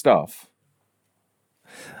all the stuff.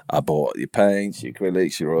 I bought your paints, your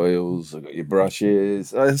acrylics, your oils. I got your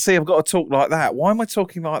brushes. See, I've got to talk like that. Why am I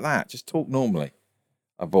talking like that? Just talk normally.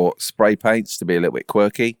 I bought spray paints to be a little bit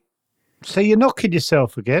quirky. So you're knocking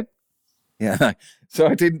yourself again? Yeah. So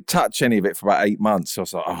I didn't touch any of it for about 8 months. So I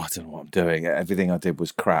was like, I don't know what I'm doing. Everything I did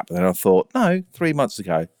was crap. And then I thought, no, 3 months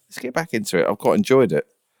ago, let's get back into it. I've quite enjoyed it.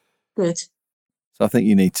 Good. So I think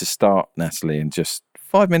you need to start, Natalie, in just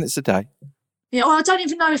 5 minutes a day. Yeah, well, I don't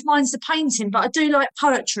even know if mine's the painting, but I do like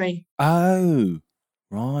poetry. Oh,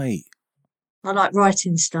 right. I like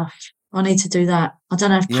writing stuff. I need to do that. I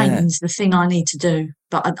don't know if painting's the thing I need to do,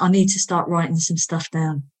 but I need to start writing some stuff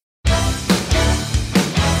down.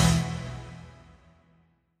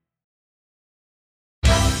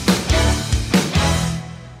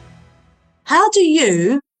 How do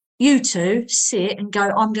you two sit and go,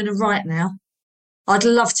 I'm going to write now? I'd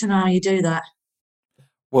love to know how you do that.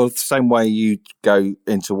 Well, the same way you go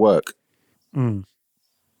into work. It's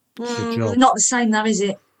your job. Not the same though, is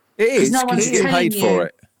it? It is, no one's because you get paid for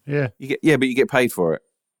it. Yeah. But you get paid for it.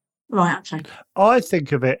 Right, okay. I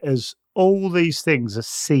think of it as all these things are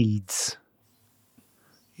seeds.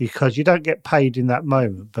 Because you don't get paid in that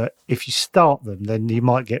moment, but if you start them, then you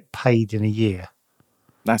might get paid in a year.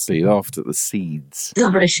 Natalie, you laughed at the seeds.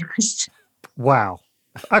 Wow.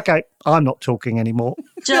 Okay, I'm not talking anymore.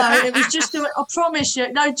 Joe, it was just I promise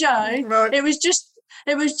you. No, Joe, right. It was just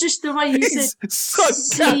the way you said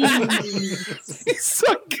seeds. He's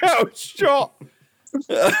sunk out of shot.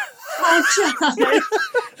 Oh, Joe.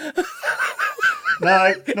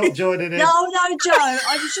 No, not joining in. No, Joe.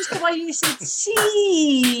 It was just the way you said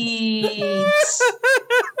seeds.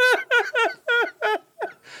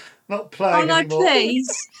 Not playing anymore. Oh, no,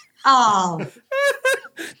 please. Oh,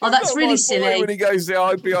 that's really silly. When he goes to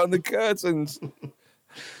hide behind the curtains.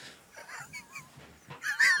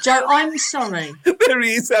 Joe, I'm sorry. There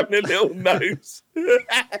he is having a little nose.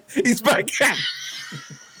 He's back.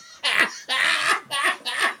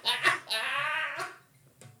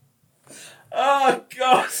 Oh,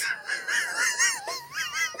 God.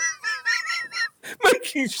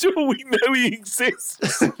 Making sure we know he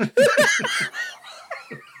exists.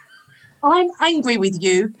 I'm angry with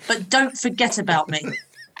you, but don't forget about me.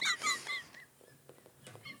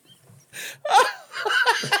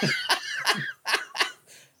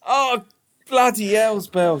 Oh, bloody hell's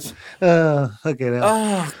bells. Okay now.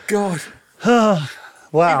 Oh, God. Wow.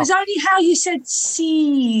 It was only how you said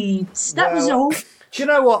seeds. That was all. Do you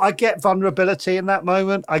know what? I get vulnerability in that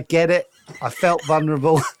moment. I get it. I felt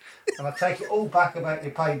vulnerable. And I take it all back about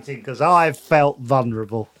your painting because I felt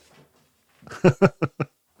vulnerable.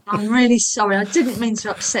 I'm really sorry. I didn't mean to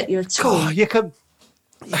upset you at all. You can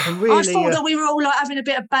really. I thought that we were all like having a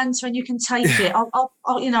bit of banter, and you can take it.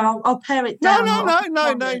 I'll pare it down.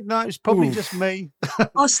 No. It's probably just me.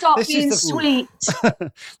 I'll start being sweet.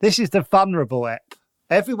 This is the vulnerable app.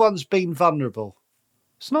 Everyone's been vulnerable.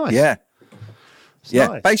 It's nice. Yeah. It's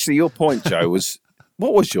nice. Basically, your point, Joe, was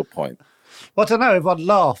what was your point? Well, I don't know. Everyone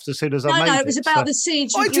laughed as soon as I made it. No, it was about the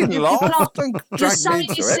seeds. I didn't laugh. You're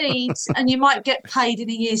sowing your seeds, and you might get paid in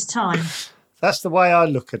a year's time. That's the way I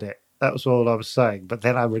look at it. That was all I was saying. But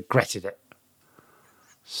then I regretted it.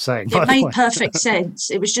 It made perfect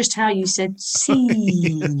sense. It was just how you said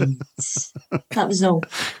seeds. That was all.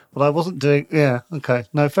 Well, I wasn't doing. Yeah, okay,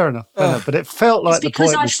 no, fair enough. But it felt like It's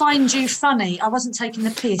because the I point. find you funny. I wasn't taking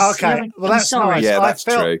the piss. Okay, well, I'm that's sorry. nice. Yeah, that's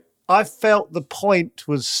true. I felt the point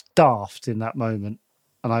was staffed in that moment,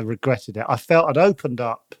 and I regretted it. I felt I'd opened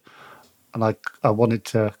up, and I wanted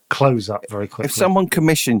to close up very quickly. If someone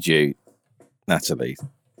commissioned you, Natalie,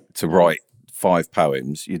 to write 5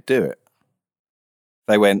 poems, you'd do it.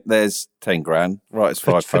 They went, "There's 10 grand. Write us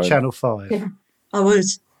 5 for poems." Channel 5. Yeah, I would.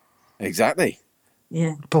 Exactly.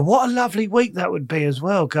 Yeah. But what a lovely week that would be as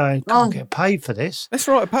well, going, can't get paid for this. Let's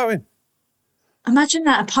write a poem. Imagine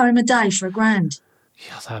that, a poem a day for £1,000.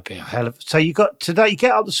 Yeah, that'd be a hell of... So you got today, you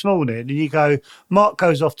get up this morning and you go, Mark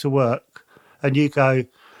goes off to work and you go,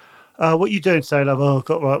 what are you doing today, love? Oh, I've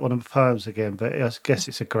got to write one of my poems again, but I guess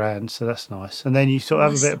it's £1,000, so that's nice. And then you sort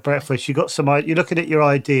of have a bit of breakfast. You're looking at your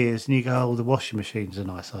ideas and you go, oh, the washing machine's a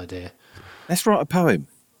nice idea. Let's write a poem.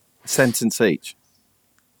 A sentence each.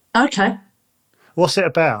 Okay. What's it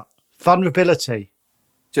about? Vulnerability.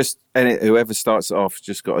 Whoever starts it off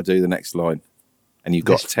just got to do the next line. And you've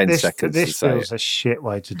got 10 seconds to say it. This feels a shit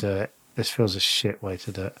way to do it.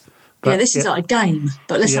 But, this is like a game,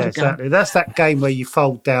 but let's have a go. Exactly. That's that game where you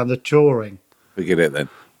fold down the drawing. Forget it then.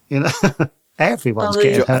 You know, everyone's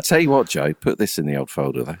getting hurt. I'll tell you what, Joe, put this in the old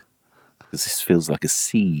folder though. Because this feels like a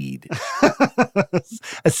seed.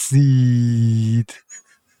 A seed.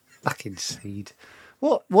 Fucking seed.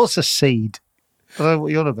 What's a seed? I don't know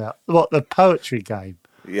what you're on about. What, the poetry game?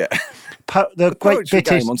 Yeah. The great poetry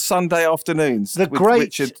British game on Sunday afternoons. The with great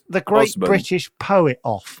Richard Osman. British poet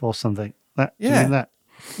off or something. Do you mean that?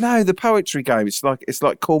 No, the poetry game. It's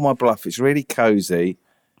like Call My Bluff. It's really cosy.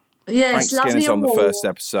 Yeah, Frank it's lovely Skinner's on the and first warm.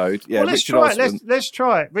 episode. Yeah, Well, let's Richard try Osman. it. Let's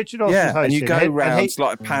try it. Richard Osman Yeah, and you hosting go it, round. It's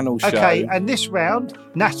like a panel show. Okay, and this round,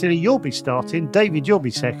 Natalie, you'll be starting, David, you'll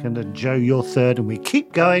be second, and Joe, you're third, and we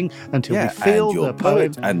keep going until we feel and your the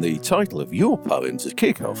poem. And the title of your poem to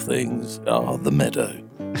kick off things are The Meadow.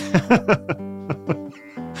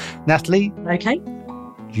 Natalie, Okay.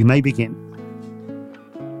 you may begin.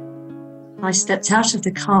 I stepped out of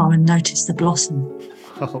the car and noticed the blossom.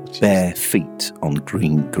 Oh, geez. Bare feet on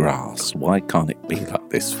green grass. Why can't it be like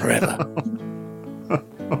this forever?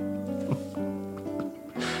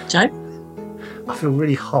 Joe? I feel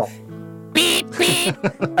really hot.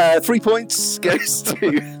 3 points goes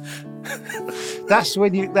to... That's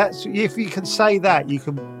if you can say that, you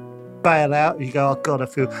can bail out. You go, oh God, I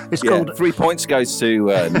feel it's called 3 points goes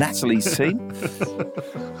to Natalie's team.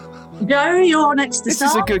 Joe, you're next to This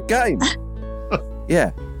start. is a good game.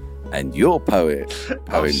 Yeah. And your poem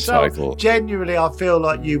title. Genuinely, I feel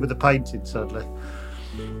like you with the painting suddenly.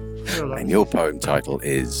 And your poem title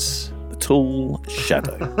is The Tall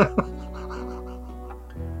Shadow.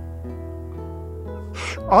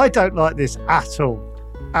 I don't like this at all.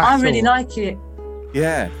 I really like it.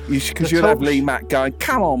 Yeah, because The you'll have tall Lee Mack going,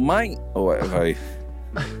 come on, mate, or whatever.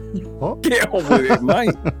 What? Get on with it,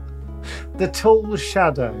 mate. The Tall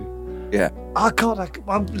Shadow. Yeah. Oh God,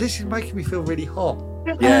 this is making me feel really hot.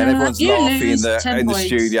 Yeah, and everyone's You laughing lose in 10 the points.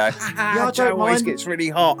 studio. I don't Joe always mind. gets really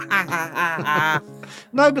hot.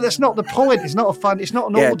 No, but that's not the point. It's not a fun. It's not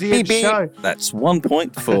an audience beep, beep. show. That's 1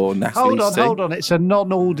 point for Natalie's team. Hold on. It's a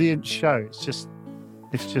non-audience show. It's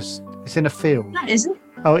in a field. That isn't.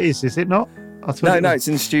 Oh, it is. Is it not? I thought No, it's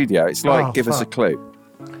in the studio. It's like, Oh, give us a fuck. clue.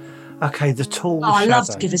 Okay, the Tall Oh, I Shadow. love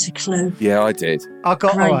to give us a clue. Yeah, I did. I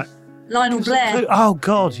got Great. all right. Lionel Blair. Oh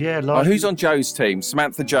God, yeah. Like, Who's on Joe's team?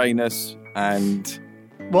 Samantha Janus and...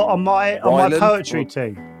 What on my Ryland? poetry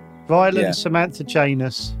team? Ryland, Yeah. Samantha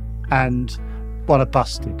Janus, and one of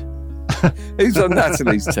Busted. Who's on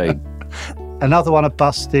Natalie's team? Another one of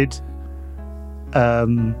Busted.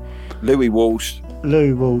 Louis Walsh.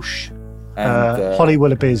 Lou Walsh. And, Holly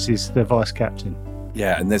Willoughby's is the vice captain.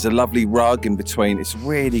 Yeah, and there's a lovely rug in between. It's a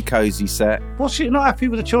really cosy set. What's you not happy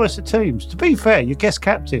with the choice of teams? To be fair, you're guest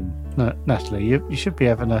captain, Natalie. You should be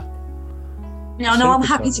having a. Yeah, I know. I'm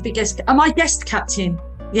Super happy fun. to be guest. Am I guest captain?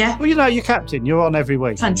 Yeah. Well, you're captain. You're on every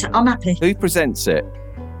week. Fantastic. I'm happy. Who presents it?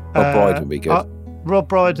 Bob Brydon would be good. Rob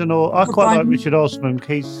Brydon, or I Rob quite like Brydon. Richard Osman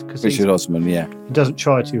because Richard Osman, yeah. he doesn't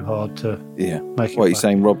try too hard to Yeah. make it. What are you work.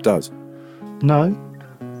 saying Rob does? No.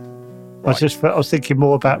 Right. I was thinking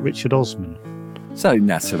more about Richard Osman. So,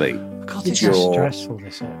 Natalie, God, it's Your- so stressful,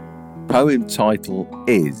 this. poem title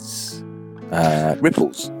is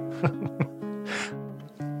Ripples.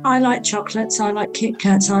 I like chocolates. I like Kit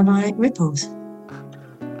Kats. I like Ripples.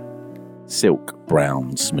 Silk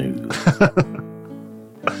brown smooth.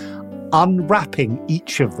 Unwrapping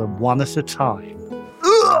each of them one at a time.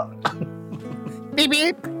 Beep,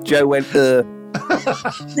 beep. Joe went, 2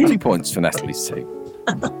 points for Natalie's team.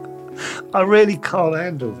 I really can't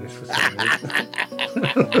handle this for some reason.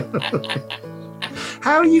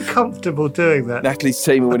 How are you comfortable doing that? Natalie's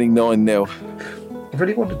team are winning 9-0. I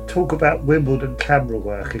really want to talk about Wimbledon camera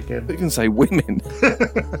work again. You can say women.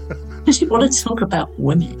 I just want to talk about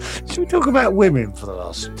women. Should we talk about women for the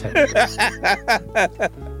last 10 minutes?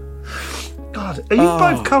 God, are you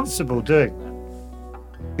both comfortable doing that?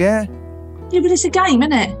 Yeah. Yeah, but it's a game,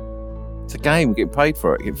 isn't it? It's a game. We're getting paid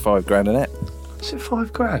for it. Getting $5,000 a net. Is it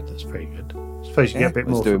 $5,000? That's pretty good. I suppose you get a bit I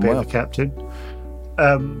was more for doing being well. the captain.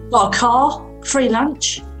 Got a car, free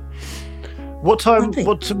lunch. What time? Happy.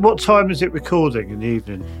 What time is it recording in the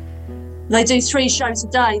evening? They do 3 shows a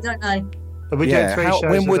day, don't they? Are we doing 3 shows?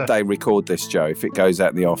 When a would day? they record this, Joe, if it goes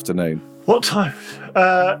out in the afternoon? What time?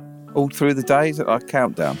 All through the day? Is it like a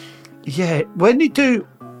countdown? Yeah, when they do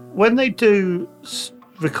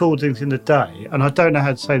recordings in the day, and I don't know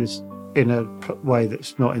how to say this in a way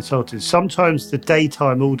that's not insulting. Sometimes the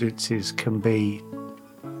daytime audiences can be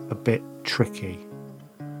a bit tricky.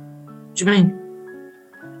 What do you mean?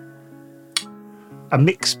 A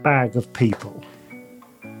mixed bag of people.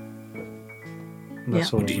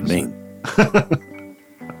 That's all What do you I'm gonna mean?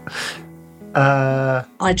 say.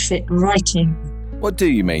 I'd fit right in. What do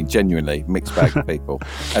you mean, genuinely? Mixed bag of people?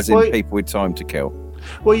 As in Well, people with time to kill?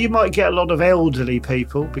 Well, you might get a lot of elderly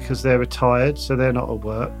people because they're retired, so they're not at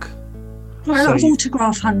work. Well, a lot of So you-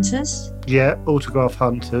 autograph hunters. Yeah, autograph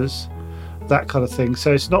hunters, that kind of thing.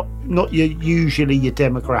 So it's not usually your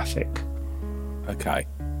demographic. Okay.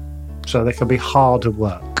 So they can be harder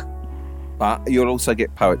work. But you'll also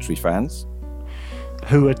get poetry fans.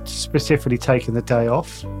 Who are specifically taking the day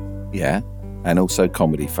off. Yeah. And also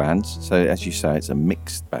comedy fans. So as you say, it's a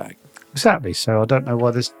mixed bag. Exactly. So I don't know why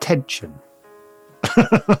there's tension.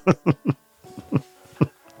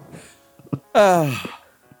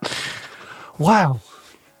 Wow.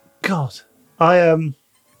 God. I don't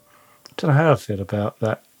know how I feel about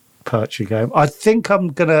that poetry game. I think I'm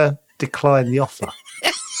gonna decline the offer.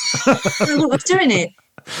 What was doing it?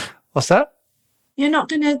 What's that? You're not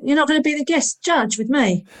gonna be the guest judge with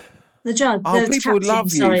me. The judge. Oh, the people captain,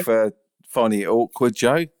 love sorry. you for finding it awkward,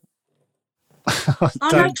 Joe. I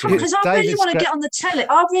know, Don't do it. because I really David's want to got- get on the telly.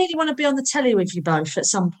 I really want to be on the telly with you both at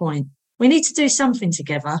some point. We need to do something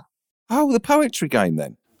together. Oh, the poetry game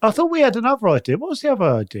then. I thought we had another idea. What was the other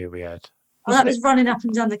idea we had? Well, that was running up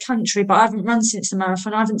and down the country, but I haven't run since the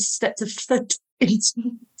marathon. I haven't stepped a foot into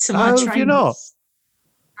my Oh, trainers. have you not?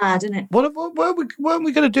 Bad, isn't it? Weren't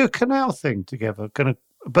we going to do a canal thing together?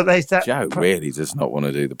 But there's that. Joe really does not want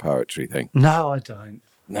to do the poetry thing. No, I don't.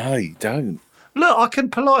 No, you don't. Look, I can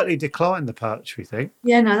politely decline the poetry thing.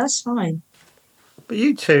 Yeah, no, that's fine. But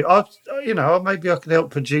you two, maybe I can help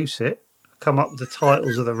produce it. Come up with the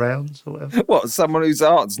titles of the rounds or whatever. What, someone whose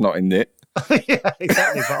art's not in it? Yeah,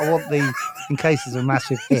 exactly. But I want in case it's a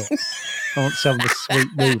massive hit, I want some of the sweet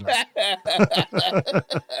ruler.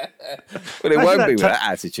 Well, it won't be with that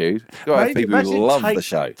attitude. Got to have people who love the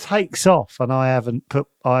show. Takes off, and I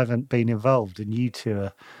haven't been involved, and you two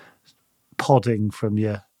are podding from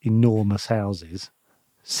your enormous houses,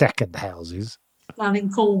 second houses, Down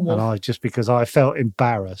in Cornwall. and I just because I felt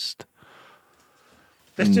embarrassed.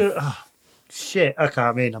 Let's do it. Oh, shit. Okay,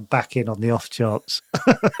 I'm back in on the off chance.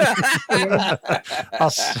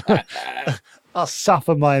 I'll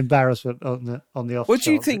suffer my embarrassment on the off. What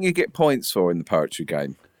do you chance. think you get points for in the poetry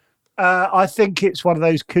game? I think it's one of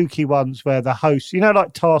those kooky ones where the host,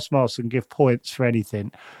 like Taskmaster, can give points for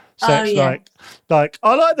anything. So it's like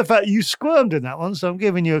I like the fact you squirmed in that one, so I'm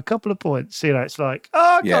giving you a couple of points. It's like,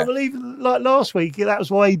 I can't believe, like last week, that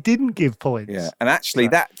was why he didn't give points. Yeah, and actually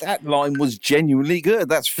that line was genuinely good.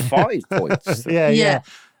 That's 5 points. Yeah.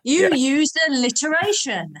 You used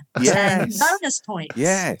alliteration. Yes. 10 bonus points.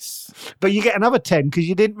 Yes. But you get another 10 because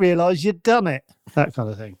you didn't realise you'd done it. That kind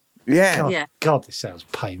of thing. Yeah. God, this sounds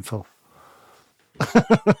painful.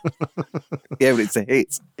 Yeah, but it's a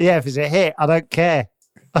hit. Yeah, if it's a hit, I don't care.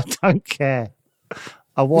 I don't care.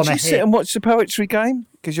 I want Would a you hit. sit and watch the poetry game?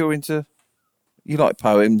 Because you like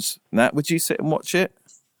poems and that. Would you sit and watch it?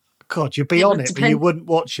 God, you'd be It on would it, but depend- you wouldn't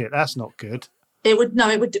watch it. That's not good. It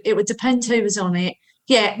would depend who was on it.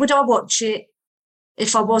 Yeah, would I watch it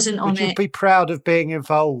if I wasn't on Would you it? be proud of being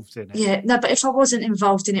involved in it? Yeah, no, but if I wasn't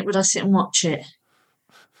involved in it, would I sit and watch it?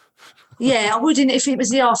 Yeah, I wouldn't if it was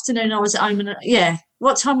the afternoon I was at home.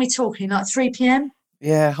 What time are we talking? Like 3 p.m?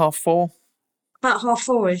 Yeah, 4:30. About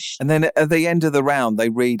 4:30ish. And then at the end of the round, they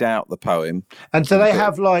read out the poem. And do they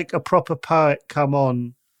have like a proper poet come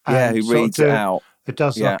on? Yeah, and who sort of reads it out It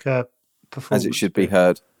does Yeah. like a performance. as it should be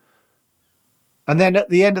heard. And then at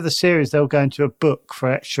the end of the series, they'll go into a book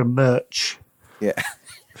for extra merch. Yeah.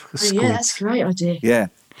 Oh, yeah, that's a great idea. Yeah.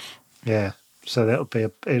 Yeah. So that'll be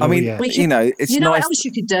I mean, yeah. We it's know nice. what else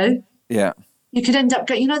you could do? Yeah. You could end up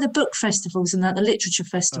getting, the book festivals and that, the literature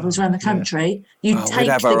festivals around the country. You'd Oh, take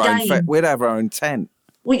the game. we'd have our own tent.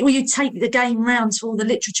 Well, you'd take the game round to all the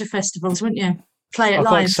literature festivals, wouldn't you? Play it I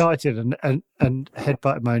got live. excited and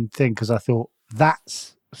headbutted my own thing because I thought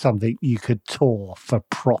that's something you could tour for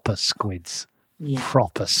proper squids. Yeah.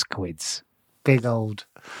 Proper squids. Big old.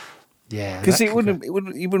 Yeah. Because you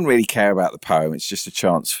wouldn't really care about the poem. It's just a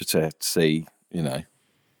chance to see,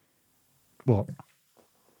 What?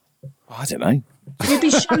 I don't know. You'd be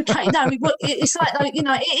showcasing. No, it's like,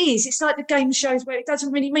 it is. It's like the game shows where it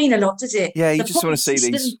doesn't really mean a lot, does it? Yeah, you The just want to see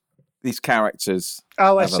system- these characters.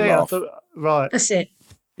 Oh, I have a see. I laugh. thought, right. That's it.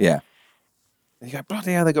 Yeah. You go,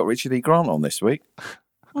 bloody hell, they got Richard E. Grant on this week.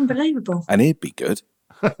 Unbelievable. And he'd be good.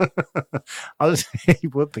 He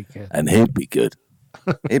would be good. And he'd be good.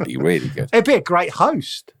 He'd be really good. It'd be a great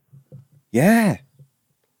host. Yeah.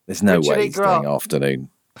 There's no Richard way E. he's Grant. doing afternoon.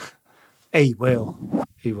 He will.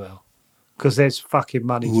 Because there's fucking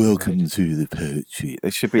money. Welcome to the poetry. They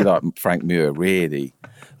should be like Frank Muir, really.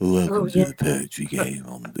 Welcome to the poetry game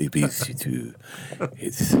on BBC Two.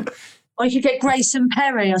 It's Or you could get Grayson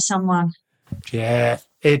Perry or someone. Yeah,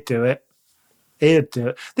 he'd do it.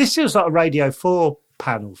 This feels like a Radio 4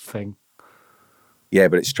 panel thing. yeah,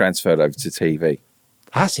 but it's transferred over to TV.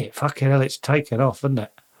 That's it. Fucking hell, it's taken off, isn't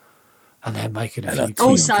it? And they're making a few.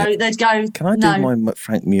 Also, they'd go, Can I do my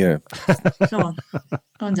Frank Muir? Go on.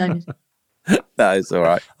 Go on, David. No, it's all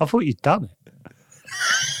right. I thought you'd done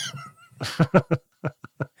it.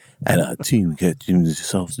 And our team catching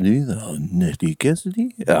this afternoon, Natalie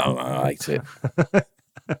Cassidy. Oh, I hate it.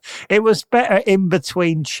 It was better in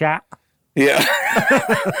between chat Yeah.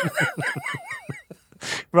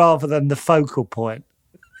 rather than the focal point,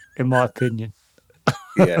 in my opinion.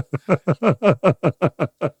 Yeah.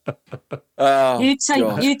 Oh, You take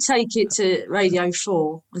God. it to Radio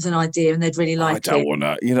 4 as an idea and they'd really like it. I don't want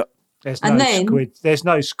to, There's And no then- squid. There's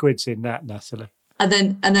no squids in that, Natalie. And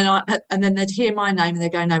then they'd hear my name and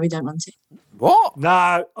they'd go, no, we don't want it. What?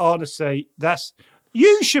 No, honestly,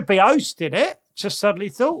 you should be hosting it. Just suddenly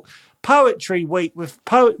thought Poetry Week with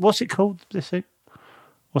poet. What's it called?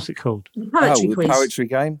 What's it called? The poetry the quiz. poetry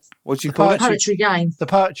game? What do you The call The it? poetry game. The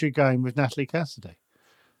Poetry Game with Natalie Cassidy.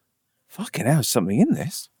 Fucking hell, there's something in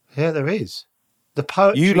this. Yeah, there is. The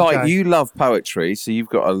Poetry Game. You love poetry, so you've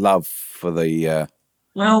got a love for the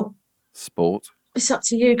Well, sport. it's up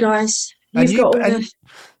to you guys. And You've got all and the...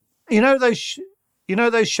 you know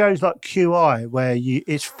those shows like QI where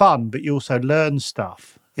it's fun but you also learn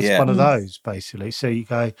stuff. It's Yeah. one of those basically. So you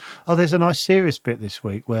go, oh, there's a nice serious bit this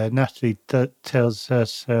week where Natalie tells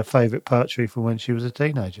us her favourite poetry from when she was a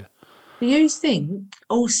teenager. Do you think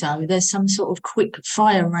also there's some sort of quick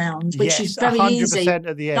fire round, which is very 100% easy,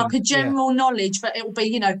 at the end. like a general knowledge, but it'll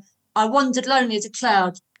be, I wandered lonely as a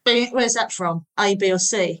cloud. Where's that from? A, B, or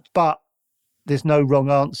C? But there's no wrong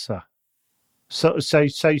answer. So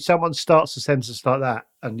someone starts a sentence like that,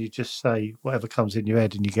 and you just say whatever comes in your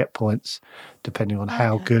head, and you get points depending on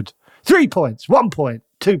how good. 3 points, 1 point,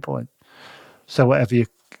 2 points. So whatever your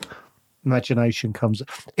imagination comes.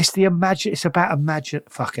 It's about imagine.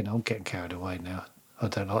 Fucking, I'm getting carried away now. I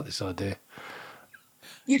don't like this idea.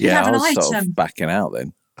 You could have I an was item. sort of backing out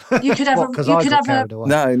then. You could have What? Because I got carried away.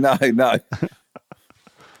 No.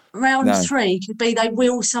 round No. 3 could be they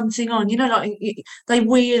wheel something on. Like they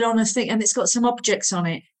wheel on a thing and it's got some objects on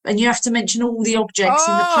it, and you have to mention all the objects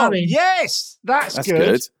in the poem. Yes, that's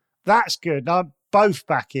good. That's good. I'm both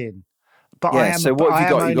back in. But I Yeah, am. so what have you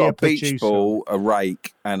got? only You've got a beach producer. ball, a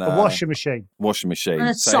rake, and a washing machine. washing machine. And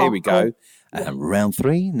a So here we go. sock. Round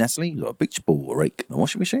 3, Natalie, you got a beach ball, a rake, and a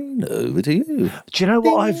washing machine. Over to you. Do you know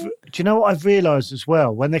what I've realised as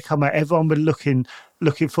well? When they come out, everyone will looking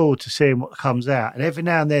forward to seeing what comes out, and every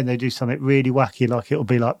now and then they do something really wacky, like it'll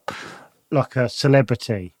be like a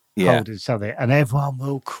celebrity holding something, and everyone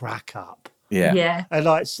will crack up. Yeah. And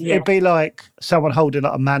it'd be like someone holding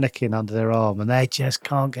like a mannequin under their arm, and they just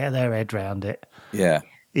can't get their head round it. Yeah.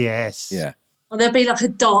 Yes. Yeah. Or there'll be like a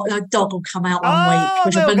dog will come out one week.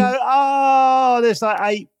 Which they'll go, there's like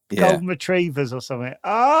 8 Yeah. golden retrievers or something.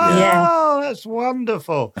 That's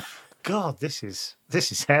wonderful. God, this is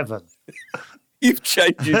heaven. You've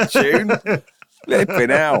changed your tune.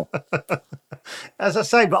 Flipping out. As I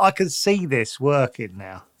say, but I can see this working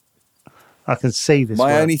now. I can see this. My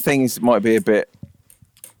working. only thing is, it might be a bit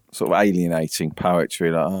sort of alienating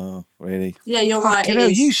poetry. Like, oh, really? Yeah, you're right. You it know,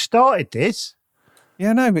 is. you started this.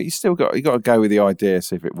 Yeah, no, but you got to go with the idea,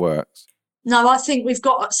 see if it works. No, I think we've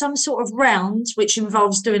got some sort of round which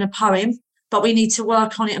involves doing a poem, but we need to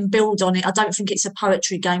work on it and build on it. I don't think it's a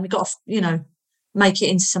poetry game. We've got to, make it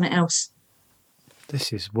into something else.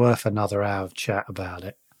 This is worth another hour of chat about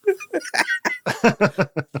it.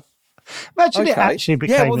 Imagine it actually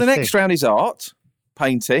became Yeah, well, the a next thing. round is art,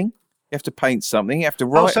 painting. You have to paint something. You have to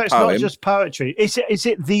write so a it's poem. not just poetry. Is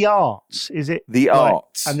it the arts? Is it The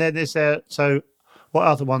arts. And then is there? So, what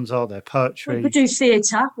other ones are there? We Poetry. could do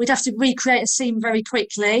theatre. We'd have to recreate a scene very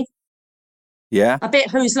quickly. Yeah. A bit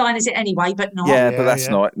whose line is it anyway, but not. Yeah, but that's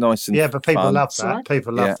nice and but people fun. love that. Right.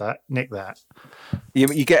 People love that. Nick that. You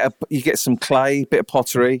get some clay, bit of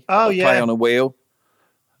pottery. Oh, Clay on a wheel.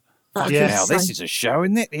 Fucking Yeah. hell, this is a show,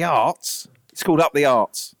 isn't it? The arts. It's called Up the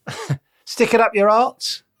Arts. Stick it up your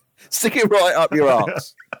arts. Stick it right up your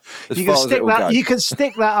arts. You can stick that. You can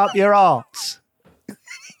stick that up your arts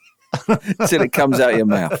till it comes out of your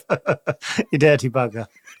mouth. You dirty bugger.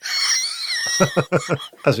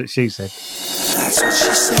 That's what she said. That's what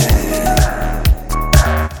she said.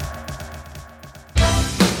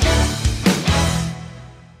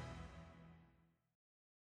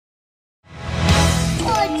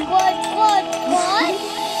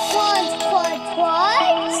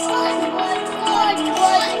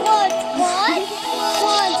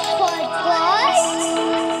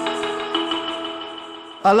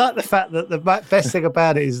 I like the fact that the best thing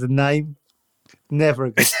about it is the name. Never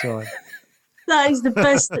a good sign. That is the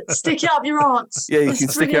best. Stick it up your arts. Yeah, you That's can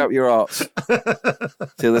stick it up your arts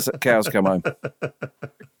till the cows come home.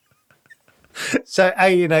 So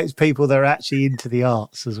alienates people that are actually into the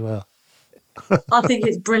arts as well. I think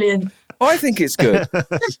it's brilliant. I think it's good.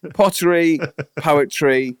 Pottery,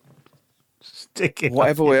 poetry,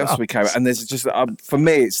 whatever else we came. And there's just for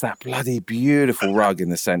me, it's that bloody beautiful rug in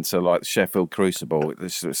the centre, like the Sheffield Crucible.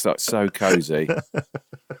 It's like so cosy.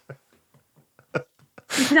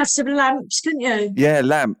 You can have some lamps, couldn't you? Yeah,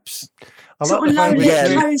 lamps. Sort of low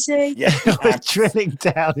lit, cosy. Yeah, we're drilling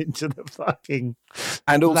down into the fucking.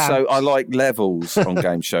 And also, lamps. I like levels on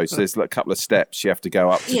game shows. So there's like a couple of steps you have to go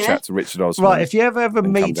up to chat to Richard Osman. Right, if you ever have a and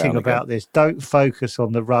come meeting down about again. this, don't focus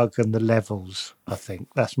on the rug and the levels. I think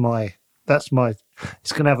that's my.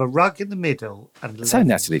 It's going to have a rug in the middle and. So, levels.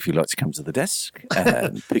 Natalie, if you'd like to come to the desk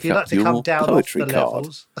and pick If you'd up like to your come down off poetry the card.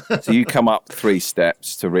 levels. So you come up 3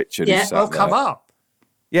 steps to Richard. Yeah, who's sat I'll come there. up.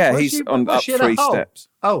 Yeah, Where's he's she- on where's up she in 3 a hole? steps.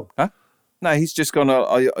 Oh. Huh? No, he's just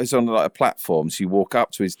he's on like a platform. So you walk up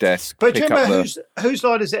to his desk, But do you pick up remember the... whose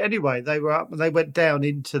line is it anyway? They were up and they went down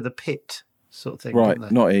into the pit, sort of thing. Right, didn't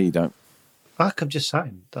they? not here, you don't. I'm just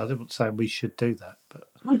saying. I wasn't saying we should do that, but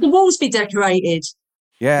Would the walls be decorated?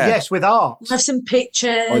 Yeah. yes, with art. Have some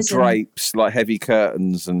pictures. Like drapes, like heavy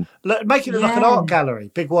curtains and... Make it look like an Yeah. art gallery,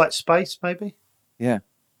 big white space, maybe. Yeah.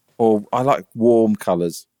 Or I like warm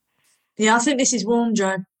colours. Yeah, I think this is warm,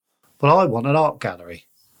 Joe. Well, I want an art gallery.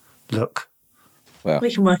 Look. Well,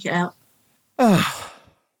 We can work it out.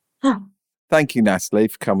 thank you, Natalie,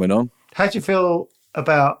 for coming on. How do you feel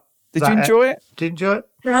about? Did that? you enjoy it? Did you enjoy it?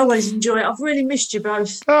 I always enjoy it. I've really missed you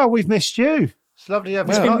both. Oh, we've missed you. It's lovely to have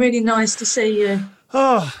It's you. been really nice to see you.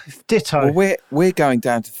 Oh, ditto. Well, we're going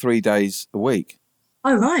down to 3 days a week,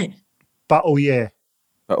 Oh, right. But all year.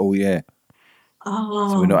 but all year.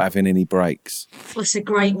 Oh, So we're not having any breaks. that's a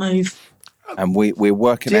great move. And we're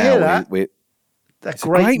working Do you hear out. that? It's That's a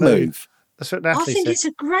great move. That's what I Natalie think said. it's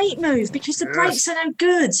a great move because the breaks are no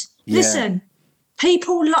good. Yeah. Listen,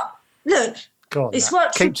 people look. Go on, It's Nat.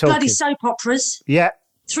 worked for Keep talking. bloody soap operas Yeah.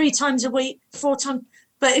 3 times a week, 4 times.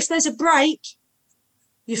 But if there's a break,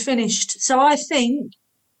 you're finished. So I think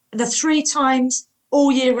the 3 times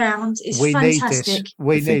all year round is We need fantastic. this. We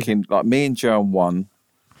We're need. thinking like me and Joe on one,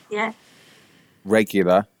 Yeah.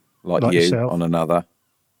 regular like Like you yourself. on another,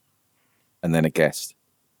 and then a guest.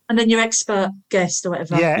 And then your expert guest or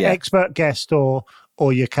whatever. Yeah, Yeah. expert guest or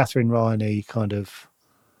your Catherine Riney kind of.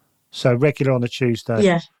 So regular on a Tuesday.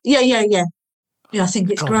 Yeah. Yeah, I think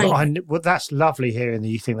it's God, great. well, that's lovely hearing that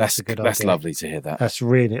you think that's a good That's idea. lovely to hear that.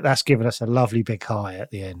 That's given us a lovely big high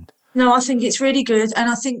at the end. No, I think it's really good. And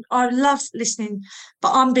I think I love listening,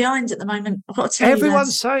 but I'm behind at the moment. I've got to tell Everyone's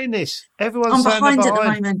you. saying this. Everyone's I'm saying they're behind at the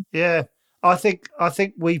behind. moment. Yeah, I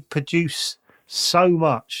think we produce so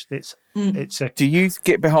much. It's a Do you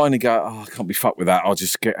get behind and go, "Oh, I can't be fucked with that.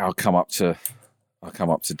 I'll come up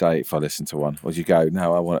to date if I listen to one." Or do you go,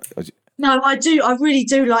 "No, I want." No, I do. I really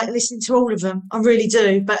do like listening to all of them. I really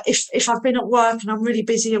do. But if I've been at work and I'm really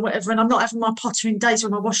busy or whatever, and I'm not having my pottering days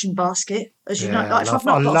on my washing basket, as you know, like if I've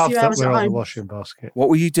I not got a love few that hours we're at on the home, washing basket. What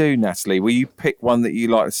will you do, Natalie? Will you pick one that you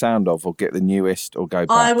like the sound of, or get the newest, or go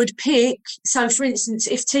back? I would pick. So, for instance,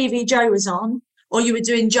 if TV Joe was on, or you were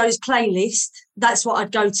doing Joe's playlist, that's what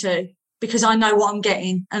I'd go to because I know what I'm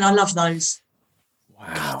getting, and I love those.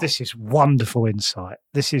 Wow. This is wonderful insight.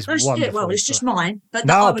 This is That's wonderful. it. Well, it's just mine, but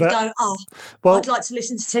No, I would but- go. well- I'd like to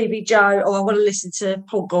listen to TV Joe, or I want to listen to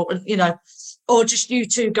Paul Gordon, or just you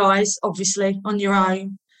two guys, obviously on your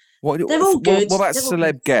own. What, They're all good. What about They're all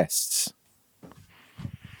celeb good. guests?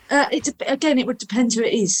 It would depend who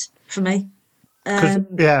it is for me.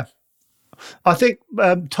 Yeah. I think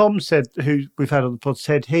Tom said, who we've had on the pod,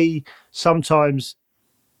 said he sometimes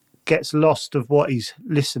gets lost of what he's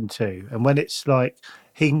listened to. And when it's like,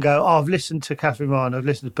 he can go, I've listened to Catherine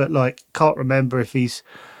Ryan, but like, can't remember if he's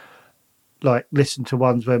like listened to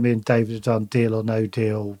ones where me and David have done Deal or No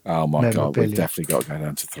Deal. Oh my God, we've definitely got to go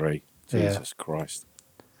down to 3. Jesus Christ.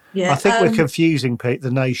 Yeah, I think we're confusing, Pete,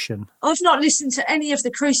 the nation. I've not listened to any of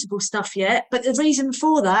the Crucible stuff yet, but the reason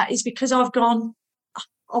for that is because I've gone,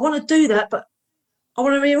 I want to do that, but I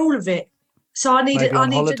want to hear all of it. So I need Maybe it.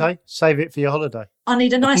 on holiday. Save it for your holiday. I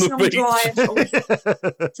need a nice long drive.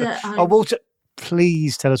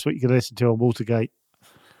 Please tell us what you're going to listen to on Watergate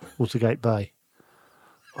Bay.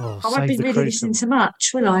 Oh, I won't be really listening to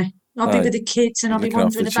much, will I? I'll be with the kids and I'll be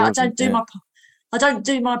wandering about. I don't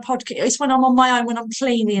do my podcast. It's when I'm on my own, when I'm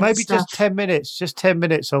cleaning. Maybe just 10 minutes. Just 10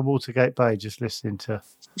 minutes on Watergate Bay, just listening to.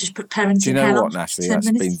 Just put parenting. Do you know what, Natalie?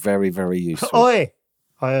 That's been very, very useful. Oi!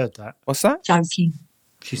 I heard that. What's that? Joking.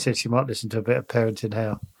 She said she might listen to a bit of Parenting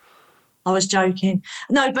Hell. I was joking.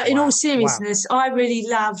 No, but in all seriousness, I really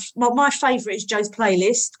love. Well, my favourite is Joe's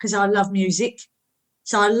playlist because I love music,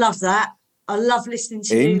 so I love that. I love listening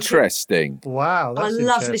to. Interesting. Wow, that's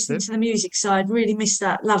love listening to the music side. Really miss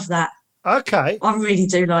that. Love that. Okay. I really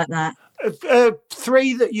do like that.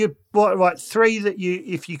 3 that you right? 3 that you,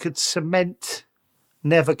 if you could cement,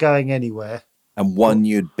 never going anywhere, and 1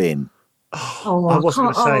 you'd bin. Oh, I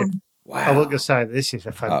wasn't going to say. Wow. I wasn't going to say this is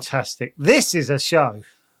a fantastic. This is a show.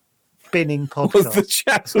 Binning podcast. The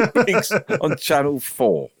Chatterbox on Channel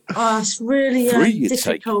 4. Oh, it's really 3 you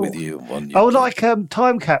difficult. take with you and 1 you. Oh, like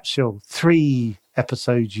Time Capsule. 3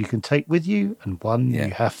 episodes you can take with you and 1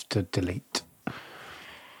 you have to delete.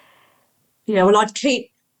 Yeah, well, I'd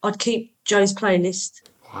keep Joe's playlist.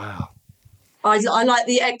 Wow. I like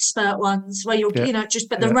the expert ones where you're,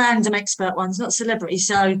 the random expert ones, not celebrity.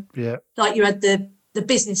 So, like you had the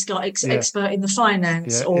business guy expert in the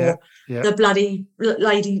finance, or the bloody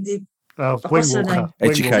lady. What's her name?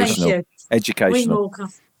 Educational. Educational.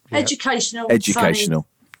 Educational.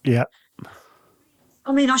 Funny. Yeah.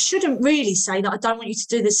 I mean, I shouldn't really say that I don't want you to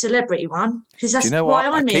do the celebrity one because that's why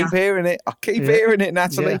I'm here. I keep hearing it. I keep hearing it,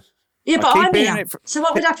 Natalie. Yeah, but I'm here. So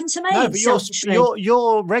what would happen to me? No, but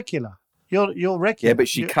you're regular. You're regular. Yeah, but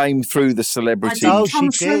she came through the celebrity. She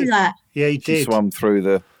did. That. Yeah, you did. She swam through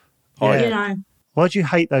the. Yeah. Why do you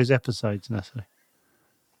hate those episodes, Natalie?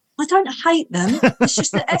 I don't hate them. It's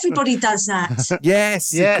just that everybody does that.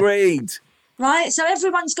 Yes, agreed. Right? So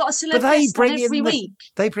everyone's got a celebrity every week.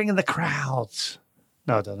 They bring in the crowds.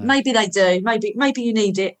 No, I don't know. Maybe they do. Maybe you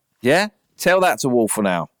need it. Yeah? Tell that to Wolfer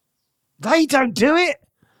now. They don't do it.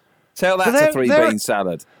 Tell that to 3 Bean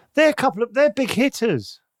Salad. They're big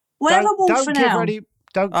hitters. Where are Wolfer now?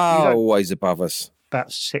 Always above us.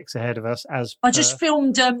 About 6 ahead of us. I just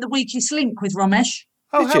filmed The Weakest Link with Ramesh.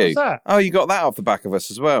 Oh, how was that? Oh, you got that off the back of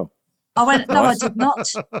us as well. I went, no, I did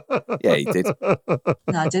not. Yeah, you did. No,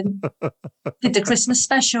 I didn't. Did the Christmas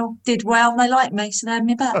special. Did well. They liked me, so they had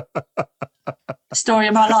me back. Story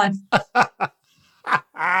of my life.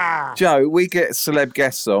 Joe, we get celeb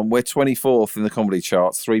guests on. We're 24th in the comedy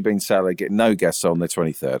charts. 3 Bean Salad get no guests on. They're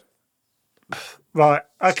 23rd. Right.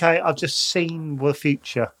 Okay. I've just seen the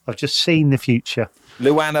future.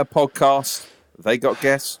 Luana podcast. Have they got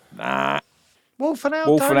guests? Nah. Wolf and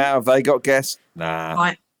Out, have they got guests? Nah.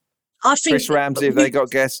 Right. I think Chris Ramsey, have they got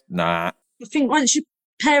guests? Nah. I think once you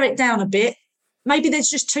pare it down a bit, maybe there's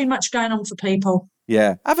just too much going on for people.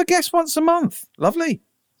 Yeah. Have a guest once a month. Lovely.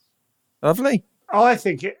 I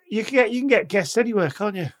think you can get guests anywhere,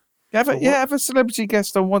 can't you? Have a celebrity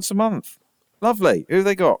guest on once a month. Lovely. Who have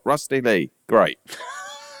they got? Rusty Lee. Great.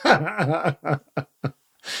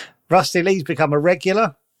 Rusty Lee's become a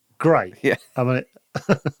regular. Great. Yeah.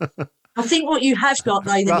 I think what you have got,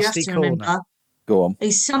 though, that you have to remember, go on,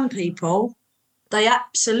 is some people, they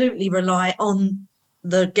absolutely rely on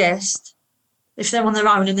the guest. If they're on their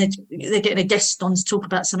own and they're getting a guest on to talk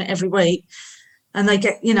about something every week, and they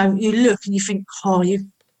get, you look and you think, oh,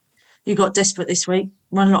 you got desperate this week.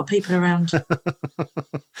 Run a lot of people around.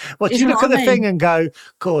 Well, do you look at the thing and go,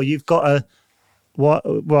 cool, you've got a... What?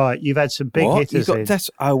 Right, you've had some big hitters in.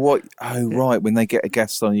 Right. When they get a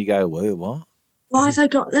guest on, you go, well, what? Why have they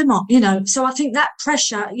got them on? So I think that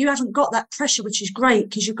pressure, you haven't got that pressure, which is great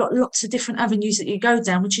because you've got lots of different avenues that you go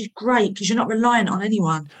down, which is great because you're not reliant on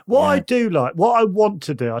anyone. What I do like, what I want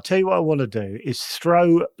to do, I'll tell you what I want to do is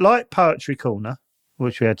throw, like Poetry Corner,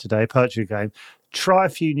 which we had today, Poetry Game, try a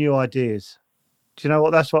few new ideas. Do you know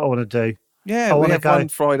what? That's what I want to do. Yeah, we have one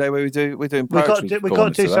Friday where we're doing Poetry We've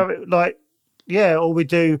got to do something like, or we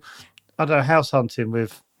do, I don't know, house hunting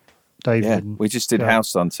with David. Yeah, and we just did Joe.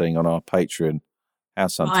 house hunting on our Patreon.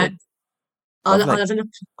 House hunting. Right. I'll Lovely. have a look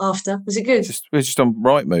after. Was it good? We were just on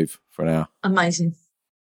Rightmove for an hour. Amazing.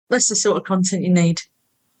 That's the sort of content you need.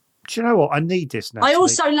 Do you know what? I need this now. I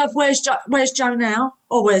also love Where's Joe Now?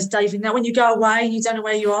 Or Where's David Now? When you go away and you don't know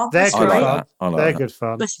where you are. They're That's good great. fun. They're good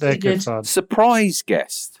fun. That's They're really good good. fun. Surprise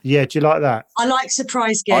guest. Yeah, do you like that? I like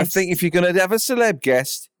surprise guests. I think if you're going to have a celeb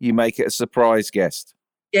guest, you make it a surprise guest.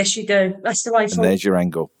 Yes, you do. That's the way And forward. there's your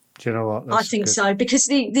angle. Do you know what? I think so, because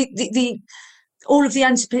the all of the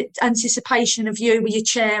anticipation of you with your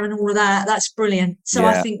chair and all of that, that's brilliant. So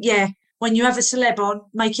I think, when you have a celeb on,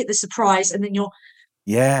 make it the surprise, and then you're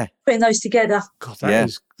putting those together. God,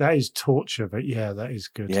 that is torture, but yeah, that is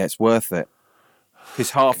good. Yeah, it's worth it.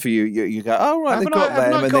 Because half of you go, oh, right, Haven't they've got I-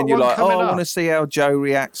 haven't them. I And got then you're one like, coming I up? want to see how Joe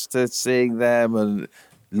reacts to seeing them, and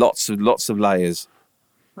lots of layers.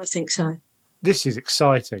 I think so. This is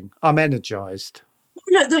exciting. I'm energised.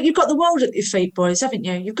 Look, you've got the world at your feet, boys, haven't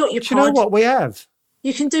you? You've got your Do you know pod. what we have?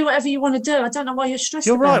 You can do whatever you want to do. I don't know why you're stressed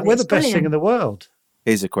You're about right. it. We're the It's best thing brilliant. in the world.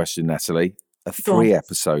 Here's a question, Natalie. Are Go on. 3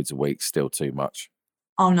 episodes a week still too much?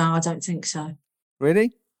 Oh, no, I don't think so.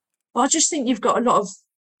 Really? I just think you've got a lot of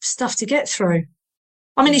stuff to get through.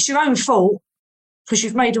 I mean, it's your own fault because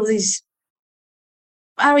you've made all these.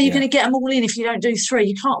 How are you going to get them all in if you don't do 3?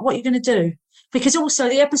 You can't. What are you going to do? Because also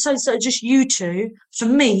the episodes that are just you two, for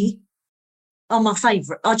me, are my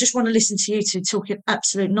favourite. I just want to listen to you two talking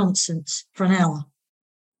absolute nonsense for an hour.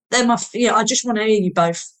 They're my. I just want to hear you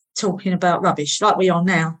both talking about rubbish like we are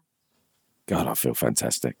now. God, I feel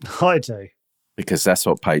fantastic. I do. Because that's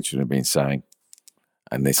what Patreon have been saying.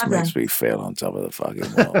 And this Okay. makes me feel on top of the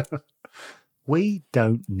fucking world. We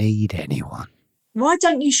don't need anyone. Why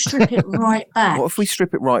don't you strip it right back? What if we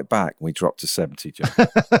strip it right back and we drop to 70, Joe?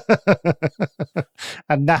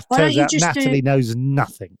 And that Why don't turns you out just Natalie knows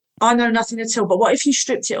nothing. I know nothing at all. But what if you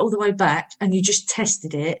stripped it all the way back and you just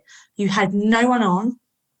tested it? You had no one on.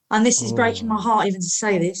 And this is breaking my heart even to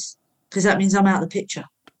say this, because that means I'm out of the picture.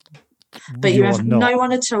 But you You're have not, no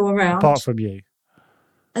one at all around. apart from you.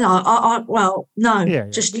 No, no, Yeah.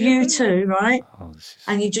 just you two, right? Oh,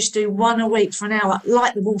 And you just do 1 a week for an hour,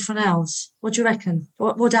 like the Wolf and Owls. What do you reckon?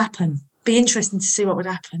 What would happen? Be interesting to see what would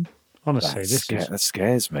happen. honestly, That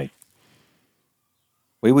scares me.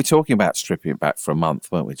 We were talking about stripping it back for a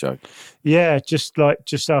month, weren't we, Joe? Yeah, just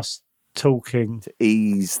us talking, To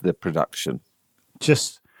ease the production.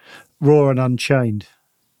 just raw and unchained.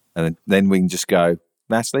 And then we can just go,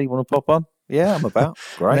 Natalie, you want to pop on? Yeah, I'm about.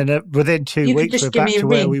 Great. And then within 2 You could weeks, just we're give back me a to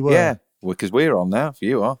where ring. we were. Yeah, because we're on now, if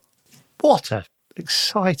you are. What a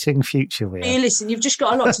exciting future we Hey, have. listen, you've just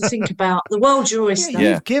got a lot to think about. The world's your oyster. Yeah.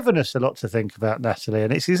 You've given us a lot to think about, Natalie,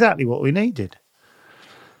 and it's exactly what we needed.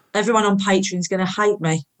 Everyone on Patreon's going to hate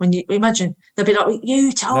me when you imagine. They'll be like,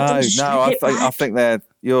 "You told them to strip I it back." think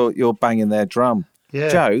you're banging their drum. Yeah.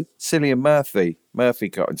 Joe, Cillian Murphy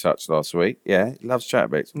got in touch last week. Yeah, he loves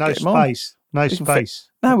Chatbits. No Get him on. space. No We can space.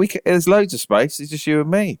 No, there's loads of space. It's just you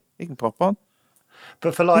and me. He can pop on.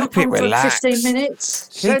 But for Not like, on for relaxed. 15 minutes.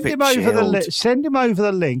 send Keep him it over the chilled. send him over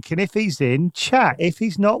the link, and if he's in, chat. If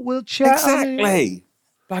he's not, we'll chat. on it. Exactly.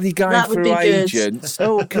 Bloody going That would through be good. agents.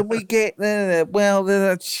 Oh, can we get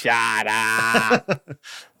shut up.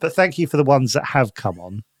 But thank you for the ones that have come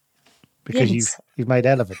on, because Yes. you've made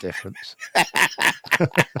hell of a difference.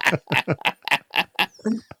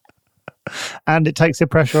 And it takes the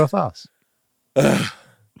pressure off us.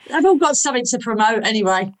 I've all got something to promote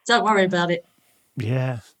anyway. Don't worry about it.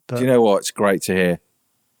 Yeah, but Do you know what? It's great to hear.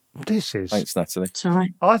 this is. Thanks, Natalie. It's all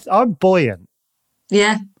right. I'm buoyant,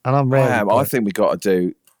 Yeah. and I'm ready. I think we got to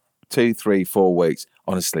do 2, 3, 4 weeks.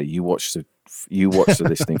 Honestly, you watch the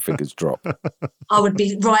listening figures drop. I would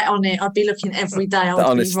be right on it. I'd be looking every day. I would be right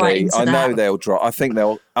Honestly, into I know that. they'll drop. I think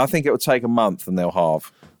it'll take a month and they'll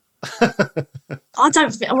halve. I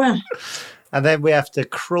don't think. Well, And then we have to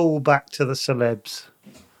crawl back to the celebs.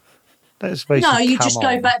 Let's face no, it, you come just go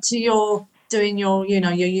on. back to your doing your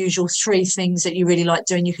usual 3 things that you really like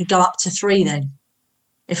doing. You could go up to 3 then,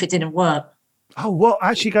 if it didn't work. Oh, what?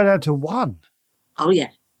 Actually go down to 1. Oh yeah.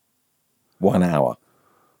 1 hour.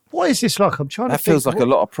 What is this like? I'm trying to That feels think. like a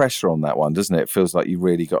lot of pressure on that one, doesn't it? It feels like you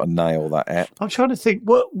really got to nail that app. I'm trying to think.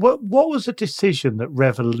 What was a decision that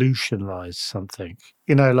revolutionised something?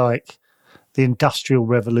 Like the Industrial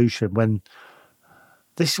Revolution. When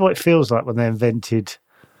this is what it feels like when they invented,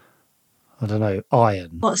 I don't know,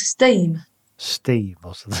 iron, What, steam? steam,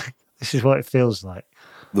 or something. This is what it feels like.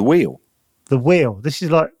 The wheel. The wheel. This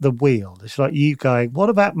is like the wheel. It's like you going, what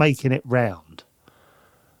about making it round?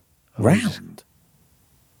 Round.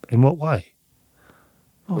 In what way?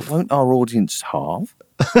 Well, won't our audience halve?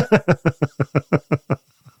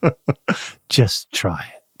 Just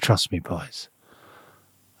try it. Trust me, boys.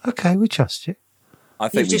 Okay, we trust you. I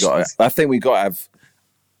think we got to have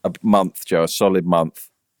a month, Joe, a solid month,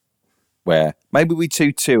 where maybe we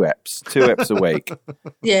do two eps a week.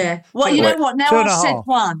 Yeah. Well, you know what? Now 2.5. I've said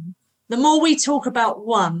one. The more we talk about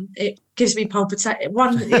one, it gives me palpitation.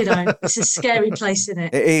 One, you know, it's a scary place, isn't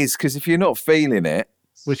it? It is, because if you're not feeling it,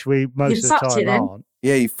 which we most of the time aren't.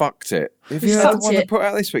 Yeah, you fucked it. If you had one to put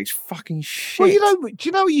out this week, it's fucking shit. Well, do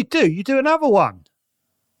you know what you do? You do another one.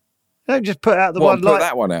 You don't just put out the one put like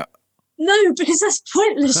that one out. No, because that's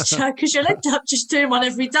pointless, Joe, because you'll end up just doing one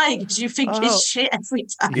every day because you think it's shit every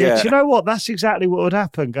day. Yeah, do you know what? That's exactly what would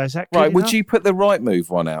happen, guys. Right, would you put the Right Move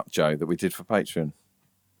one out, Joe, that we did for Patreon?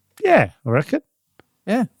 Yeah, I reckon.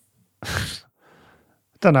 Yeah. I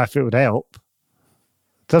don't know if it would help.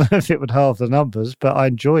 Don't know if it would halve the numbers, but I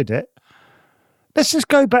enjoyed it. Let's just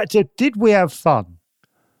go back to, did we have fun?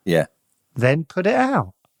 Yeah. Then put it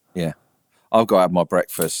out. Yeah. I'll go have my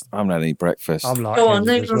breakfast. I haven't had any breakfast. I'm like, go on,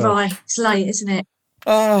 neither have I. It's late, isn't it?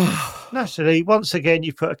 Oh. Natalie, once again,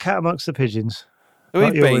 you put a cat amongst the pigeons.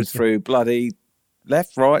 We've been through bloody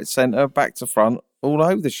left, right, centre, back to front, all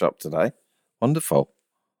over the shop today. Wonderful.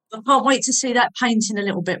 I can't wait to see that painting a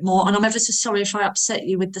little bit more, and I'm ever so sorry if I upset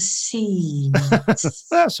you with the scene.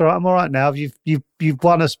 That's all right. I'm all right now. You've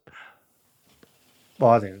won us.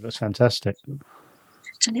 Well, I think it looks fantastic. I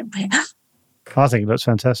think it looks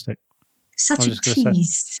fantastic. Such a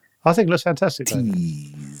tease. I think it looks fantastic.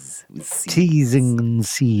 Teasing and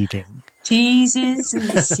seeding. Teases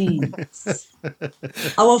and seeds.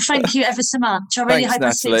 Oh, well, thank you ever so much. I really hope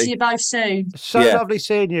I see you both soon. So lovely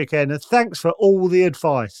seeing you again. And thanks for all the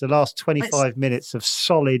advice, the last 25 minutes of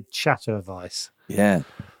solid chatter advice. Yeah.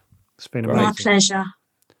 It's been amazing. My pleasure.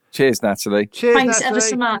 Cheers, Natalie. Cheers, Thanks Natalie. ever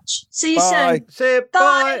so much. See you soon. See you.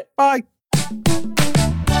 Bye. Bye.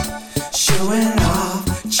 Showing off,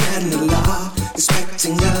 chatting a lot,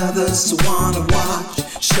 expecting others to wanna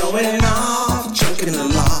watch. Showing off, joking a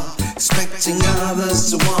lot, expecting others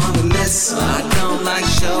to wanna listen. I don't like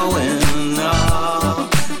showing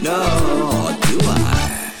off, no, do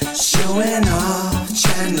I? Showing off,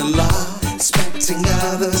 chatting a lot, expecting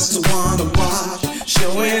others to wanna watch.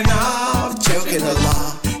 Showing off, joking a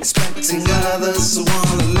lot, expecting others to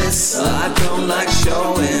wanna listen. I don't like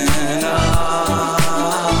showing off.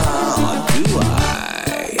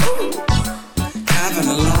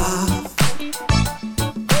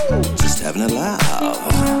 Having a laugh,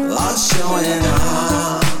 all showing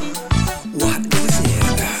off. What is it?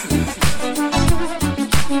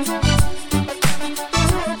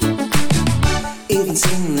 Even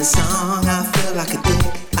singing the song, I feel like a dick.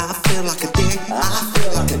 I feel like a dick. I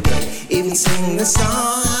feel like a dick. Even singing the song.